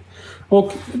riktlinje.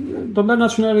 Och de där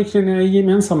nationella riktlinjerna är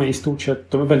gemensamma i stort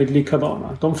sett. De är väldigt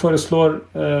likadana. De föreslår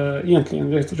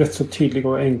egentligen rätt så tydliga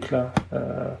och enkla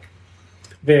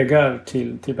vägar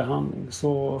till behandling.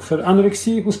 Så för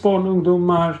anorexi hos barn och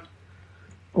ungdomar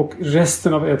och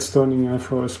resten av ätstörningar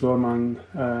föreslår man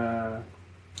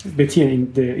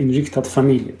beteendeinriktad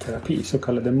familjeterapi, så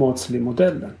kallade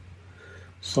Maudsley-modellen,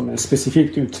 som är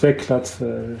specifikt utvecklat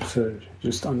för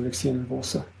just anorexia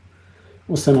nervosa.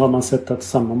 Och sen har man sett att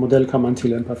samma modell kan man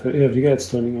tillämpa för övriga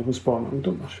ätstörningar hos barn och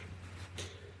ungdomar.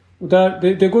 Och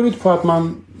det går ut på att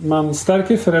man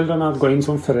stärker föräldrarna att gå in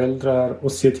som föräldrar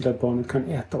och se till att barnet kan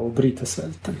äta och bryta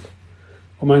svälten.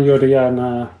 Och man gör det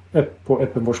gärna på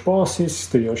öppenvårdsbasis,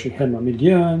 det görs i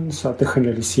hemmamiljön så att det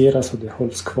generaliseras och det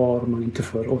hålls kvar och man inte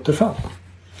får återfall.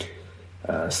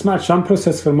 Smärtsam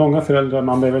process för många föräldrar.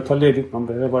 Man behöver ta ledigt, man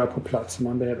behöver vara på plats,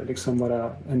 man behöver liksom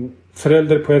vara en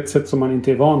förälder på ett sätt som man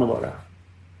inte är van att vara.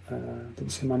 Det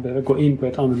vill säga man behöver gå in på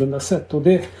ett annorlunda sätt, och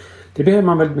det behöver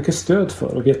man väldigt mycket stöd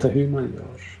för, och veta hur man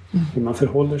gör, hur man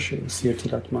förhåller sig och ser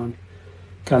till att man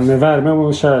kan med värme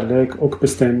och kärlek och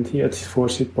bestämdhet få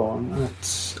sitt barn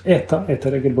att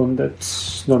äta regelbundet,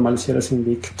 normalisera sin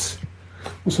vikt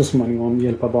och så småningom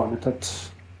hjälpa barnet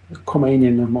att komma in i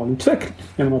en normal utveckling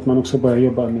genom att man också börjar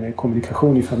jobba med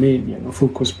kommunikation i familjen och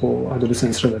fokus på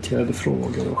adolescensrelaterade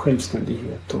frågor och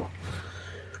självständighet och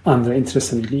andra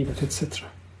intressen i livet etc.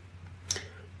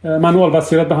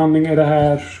 Manualbaserad behandling är det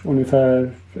här,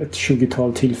 ungefär ett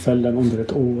 20-tal tillfällen under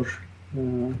ett år.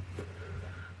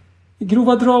 I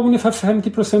grova drag ungefär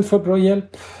 50% får bra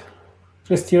hjälp.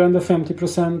 Resterande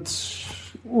 50%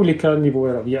 olika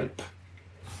nivåer av hjälp.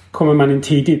 Kommer man in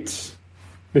tidigt,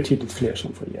 betydligt fler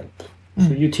som får hjälp.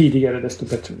 Så ju tidigare desto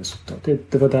bättre resultat.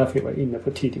 Det var därför jag var inne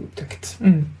på tidig upptäckt.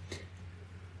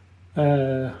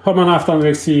 Har man haft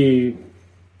anorexi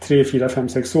 3, 4, 5,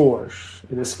 6 år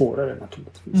är det svårare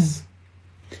naturligtvis.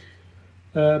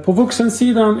 På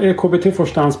vuxensidan är KBT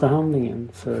förstahandsbehandlingen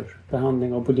för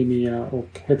behandling av bulimia och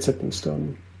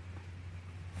hetsätningsstörning.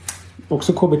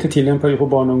 Också KBT tillämpar ju på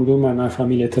barn och ungdomar när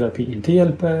familjeterapi inte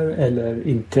hjälper eller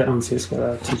inte anses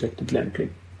vara tillräckligt lämplig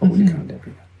av olika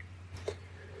anledningar.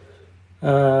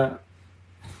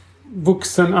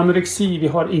 Vuxen anorexi, vi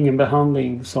har ingen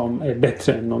behandling som är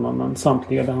bättre än någon annan.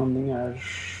 Samtliga behandlingar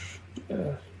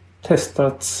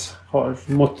testats har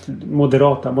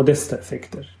modesta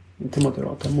effekter. Inte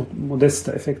moderata,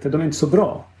 modesta effekter. De är inte så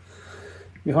bra.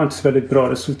 Vi har inte så väldigt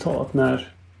bra resultat. När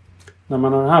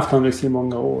man har haft anorexi i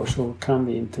många år så kan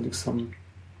vi inte liksom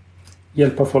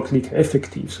hjälpa folk lika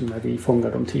effektivt som när vi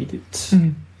fångar dem tidigt.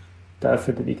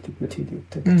 Därför är det viktigt med tidig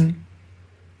upptäckt.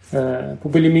 På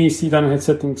bulimisidan och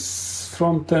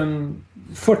hetsättningsfronten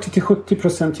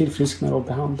 40-70% tillfrisknar av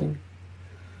behandling.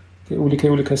 Det är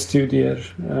olika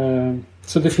studier.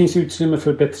 Så det finns utrymme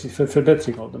för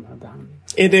förbättring av de här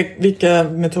behandlingarna. Vilka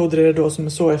metoder är det då som är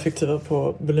så effektiva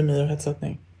på bulimi och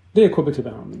hetsättning? Det är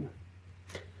KBT-behandlingen.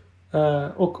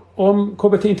 Och om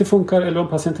KBT inte funkar eller om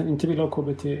patienten inte vill ha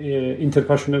KBT är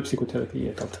interpersonell psykoterapi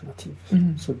ett alternativ.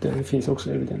 Så det finns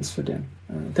också evidens för den.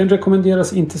 Den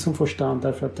rekommenderas inte som första hand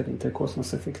därför att den inte är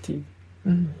kostnadseffektiv.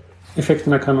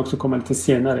 Effekterna kan också komma lite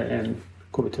senare än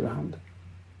KBT-behandling.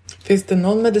 Finns det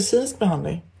någon medicinsk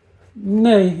behandling?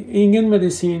 Nej, ingen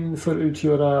medicin får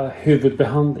utgöra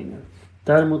huvudbehandlingen.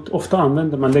 Däremot ofta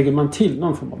lägger man till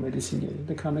någon form av medicinering.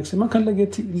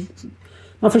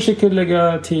 Man försöker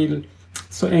lägga till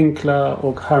så enkla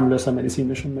och harmlösa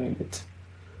mediciner som möjligt.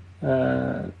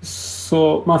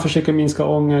 Så man försöker minska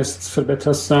ångest,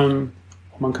 förbättra sömn.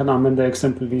 Man kan använda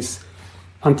exempelvis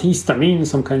antihistamin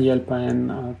som kan hjälpa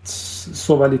en att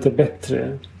sova lite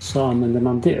bättre, så använder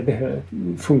man det.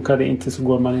 Funkar det inte så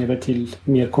går man över till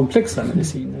mer komplexa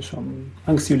mediciner som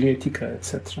anxiolytika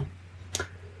etc.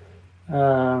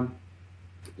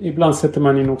 Ibland sätter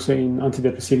man också in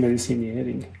antidepressiv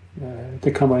medicinering.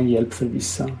 Det kan vara en hjälp för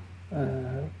vissa.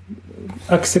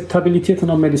 Acceptabiliteten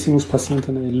av medicin hos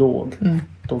patienterna är låg.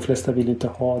 De flesta vill inte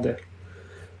ha det.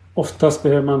 Oftast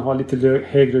behöver man ha lite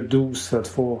högre dos för att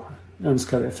få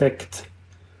önskad effekt.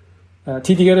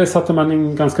 Tidigare satte man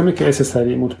in ganska mycket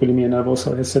SSRI mot bulimi nervosa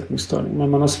och hetsätningsstörning, men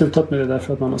man har slutat med det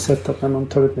därför att man har sett att när man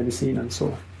tar ut medicinen så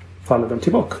faller de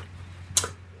tillbaka.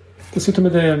 Dessutom är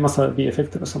det en massa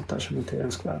bieffekter och sånt där som inte är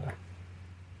önskvärda.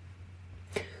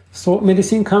 Så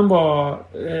medicin kan vara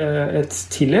ett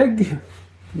tillägg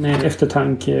med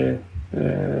eftertanke,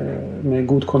 med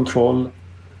god kontroll.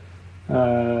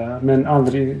 Men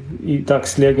aldrig i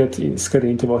dagsläget ska det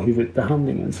inte vara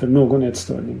huvudbehandlingen för någon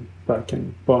ätstörning, varken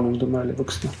barn, ungdomar eller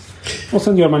vuxna. Och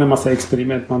sen gör man en massa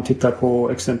experiment. Man tittar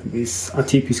på exempelvis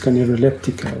atypiska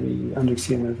neuroleptika i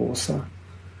anorexia nervosa.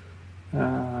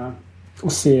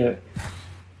 Och se,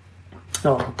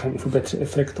 kan vi få bättre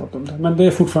effekt av dem där. Men det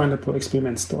är fortfarande på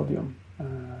experimentstadium.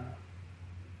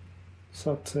 Så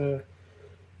att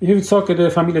i huvudsak är det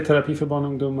familjeterapi för barn och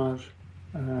ungdomar.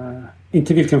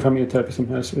 Inte vilken familjeterapi som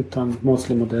helst utan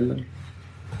Maudsley-modellen.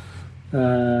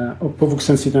 Och på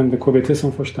vuxensidan är det KBT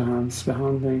som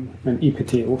förstahandsbehandling, men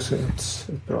IPT är också ett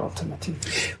bra alternativ.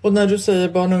 Och när du säger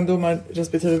barn och ungdomar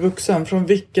respektive vuxen, från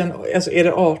vilken, alltså är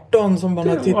det 18 som man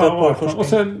har tittat på forskning? Och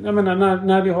sen, jag menar,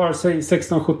 när vi har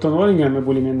 16-17-åringar med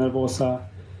bulimia nervosa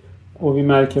och vi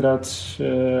märker att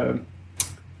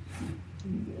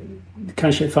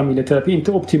kanske familjeterapi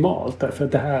inte optimalt, därför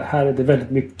att här är det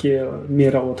väldigt mycket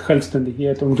mera åt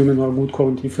självständighet och ungdomen har god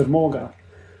kognitiv förmåga.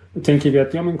 Då tänker vi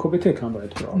att KBT kan vara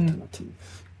ett bra alternativ.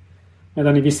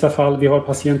 Medan i vissa fall vi har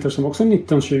patienter som också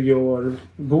 19-20 år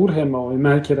bor hemma och vi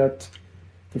märker att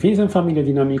det finns en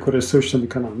familjedynamik och resurs som vi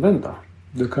kan använda.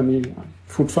 Då kan vi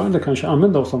fortfarande kanske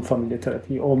använda oss som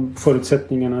familjeterapi om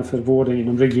förutsättningarna för vården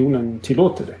inom regionen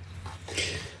tillåter det.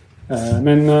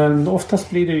 Men oftast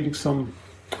blir det ju liksom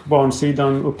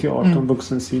barnsidan upp till 18,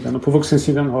 vuxensidan. Och på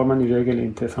vuxensidan har man i regel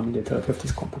inte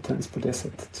familjeterapeutisk kompetens på det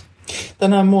sättet.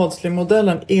 Den här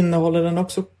Maudsley-modellen, innehåller den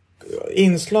också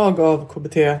inslag av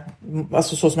KBT,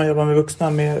 alltså så som man jobbar med vuxna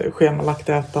med schemalagt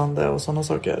ätande och sådana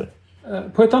saker?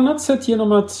 På ett annat sätt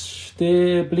genom att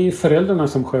det blir föräldrarna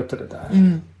som sköter det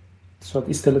där. Så att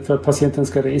istället för att patienten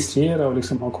ska registrera och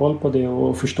liksom ha koll på det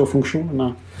och förstå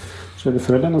funktionerna, så är det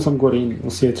föräldrarna som går in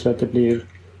och ser till att det blir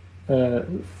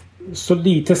så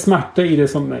lite smärta i det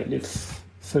som möjligt.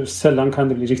 För sällan kan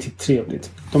det bli riktigt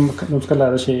trevligt. De ska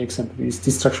lära sig exempelvis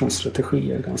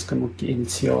distraktionsstrategier ganska mycket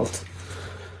initialt.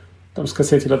 De ska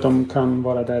se till att de kan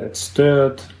vara där ett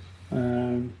stöd.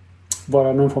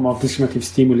 Vara någon form av diskriminativ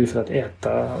stimuli för att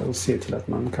äta och se till att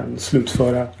man kan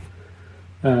slutföra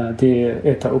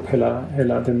äta upp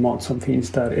hela den mat som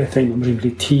finns där. Äta inom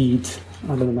rimlig tid.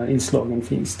 Alla de här inslagen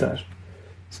finns där.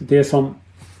 Så det som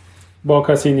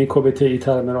bakas in i KBT i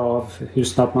termer av hur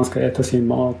snabbt man ska äta sin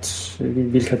mat,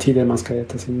 vilka tider man ska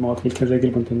äta sin mat, vilken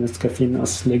regelbundenhet ska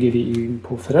finnas, lägger vi in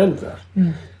på föräldrar.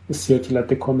 Och ser till att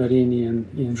det kommer in i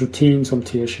en rutin som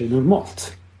ter sig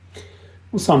normalt.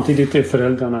 Och samtidigt är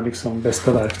föräldrarna liksom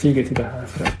bästa verktyget i det här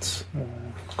för att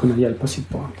kunna hjälpa sitt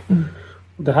barn.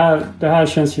 Och det här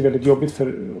känns ju väldigt jobbigt,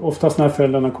 för oftast när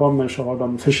föräldrarna kommer så har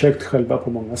de försökt själva på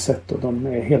många sätt och de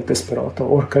är helt desperata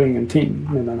och orkar ingenting.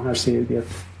 Medan här ser vi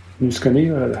att nu ska ni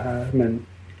göra det här, men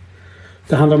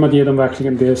det handlar om att ge dem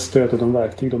verkligen det stöd och de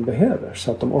verktyg de behöver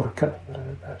så att de orkar göra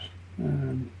det där.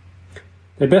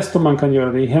 Det är bäst om man kan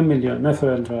göra det i hemmiljön med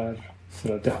föräldrar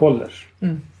för att det håller.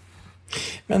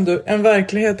 Men du, en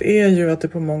verklighet är ju att det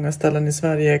på många ställen i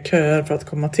Sverige köar för att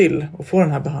komma till och få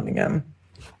den här behandlingen.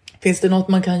 Finns det något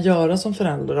man kan göra som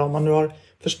förälder om man nu har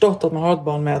förstått att man har ett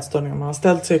barn med ätstörning och man har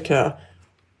ställt sig i kö,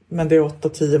 men det är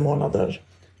 8-10 månader?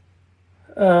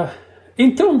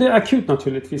 Inte om det är akut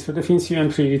naturligtvis, för det finns ju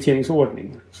en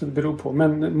prioriteringsordning, så det beror på.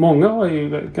 Men många har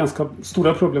ju ganska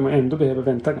stora problem och ändå behöver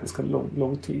vänta ganska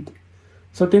lång tid.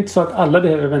 Så det är inte så att alla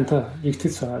behöver vänta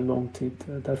riktigt så här lång tid,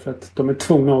 därför att de är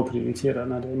tvungna att prioritera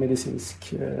när det är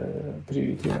medicinskt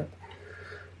prioriterat.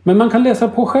 Men man kan läsa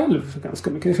på själv ganska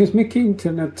mycket. Det finns mycket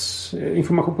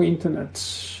information på internet.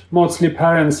 Maudsley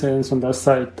Parents är en sån där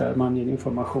sajt där man ger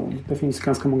information. Det finns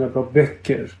ganska många bra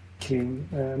böcker kring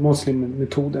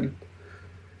Maudsley-metoden.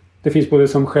 Det finns både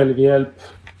som självhjälp.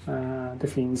 Det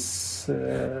finns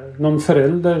någon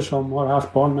förälder som har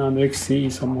haft barn med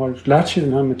anorexi som har lärt sig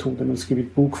den här metoden och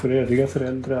skrivit bok för övriga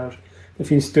föräldrar. Det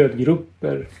finns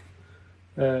stödgrupper.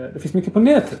 Det finns mycket på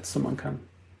nätet som man kan.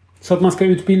 Så att man ska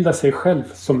utbilda sig själv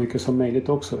så mycket som möjligt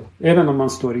också. Även om man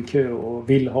står i kö och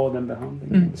vill ha den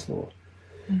behandlingen så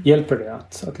hjälper det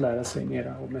att lära sig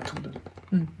mera om metoden.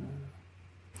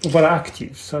 Och vara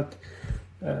aktiv. Så att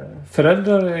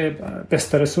föräldrar är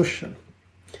bästa resursen.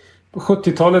 På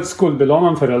 70-talet skuldbelade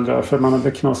man föräldrar för man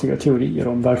hade knasiga teorier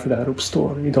om varför det här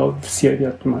uppstår. Idag ser vi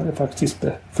att de här är faktiskt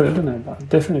föräldrarna är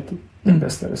definitivt den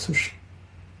bästa resursen.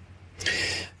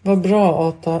 Vad bra,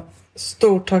 Ata.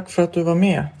 Stort tack för att du var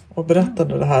med och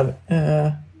berättade det här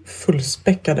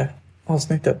fullspäckade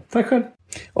avsnittet. Tack själv.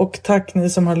 Och tack ni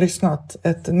som har lyssnat.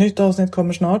 Ett nytt avsnitt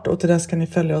kommer snart och till dess kan ni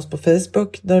följa oss på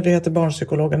Facebook där vi heter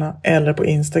Barnpsykologerna eller på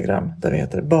Instagram där vi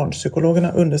heter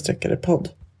Barnpsykologerna _podd.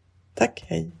 Tack,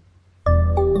 hej!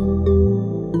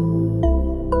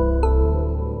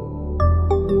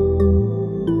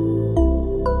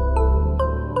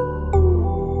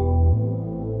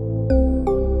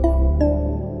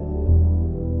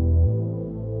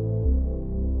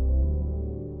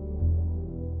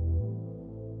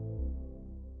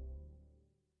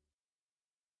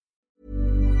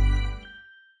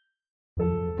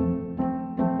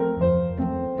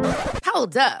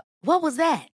 Hold up. What was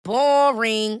that?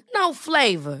 Boring. No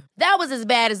flavor. That was as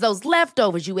bad as those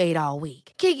leftovers you ate all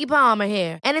week. Keke Palmer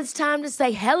here, and it's time to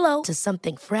say hello to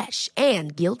something fresh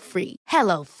and guilt-free.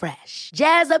 Hello Fresh.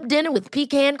 Jazz up dinner with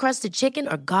pecan-crusted chicken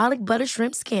or garlic butter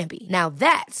shrimp scampi. Now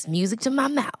that's music to my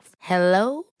mouth.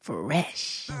 Hello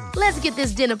Fresh. Let's get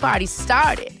this dinner party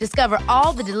started. Discover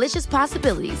all the delicious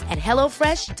possibilities at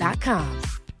hellofresh.com.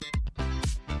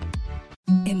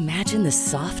 Imagine the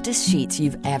softest sheets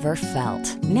you've ever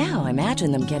felt. Now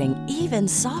imagine them getting even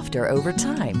softer over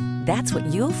time. That's what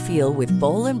you'll feel with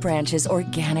Boll & Branch's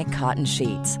organic cotton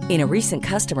sheets. In a recent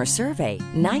customer survey,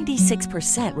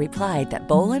 96% replied that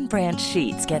Boll & Branch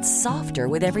sheets get softer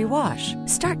with every wash.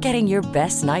 Start getting your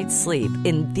best night's sleep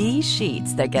in these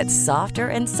sheets that get softer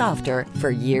and softer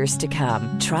for years to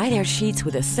come. Try their sheets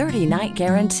with a 30-night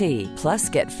guarantee. Plus,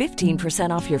 get 15%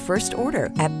 off your first order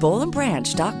at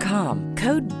bollandbranch.com.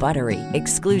 Code BUTTERY.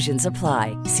 Exclusions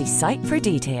apply. See site for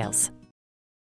details.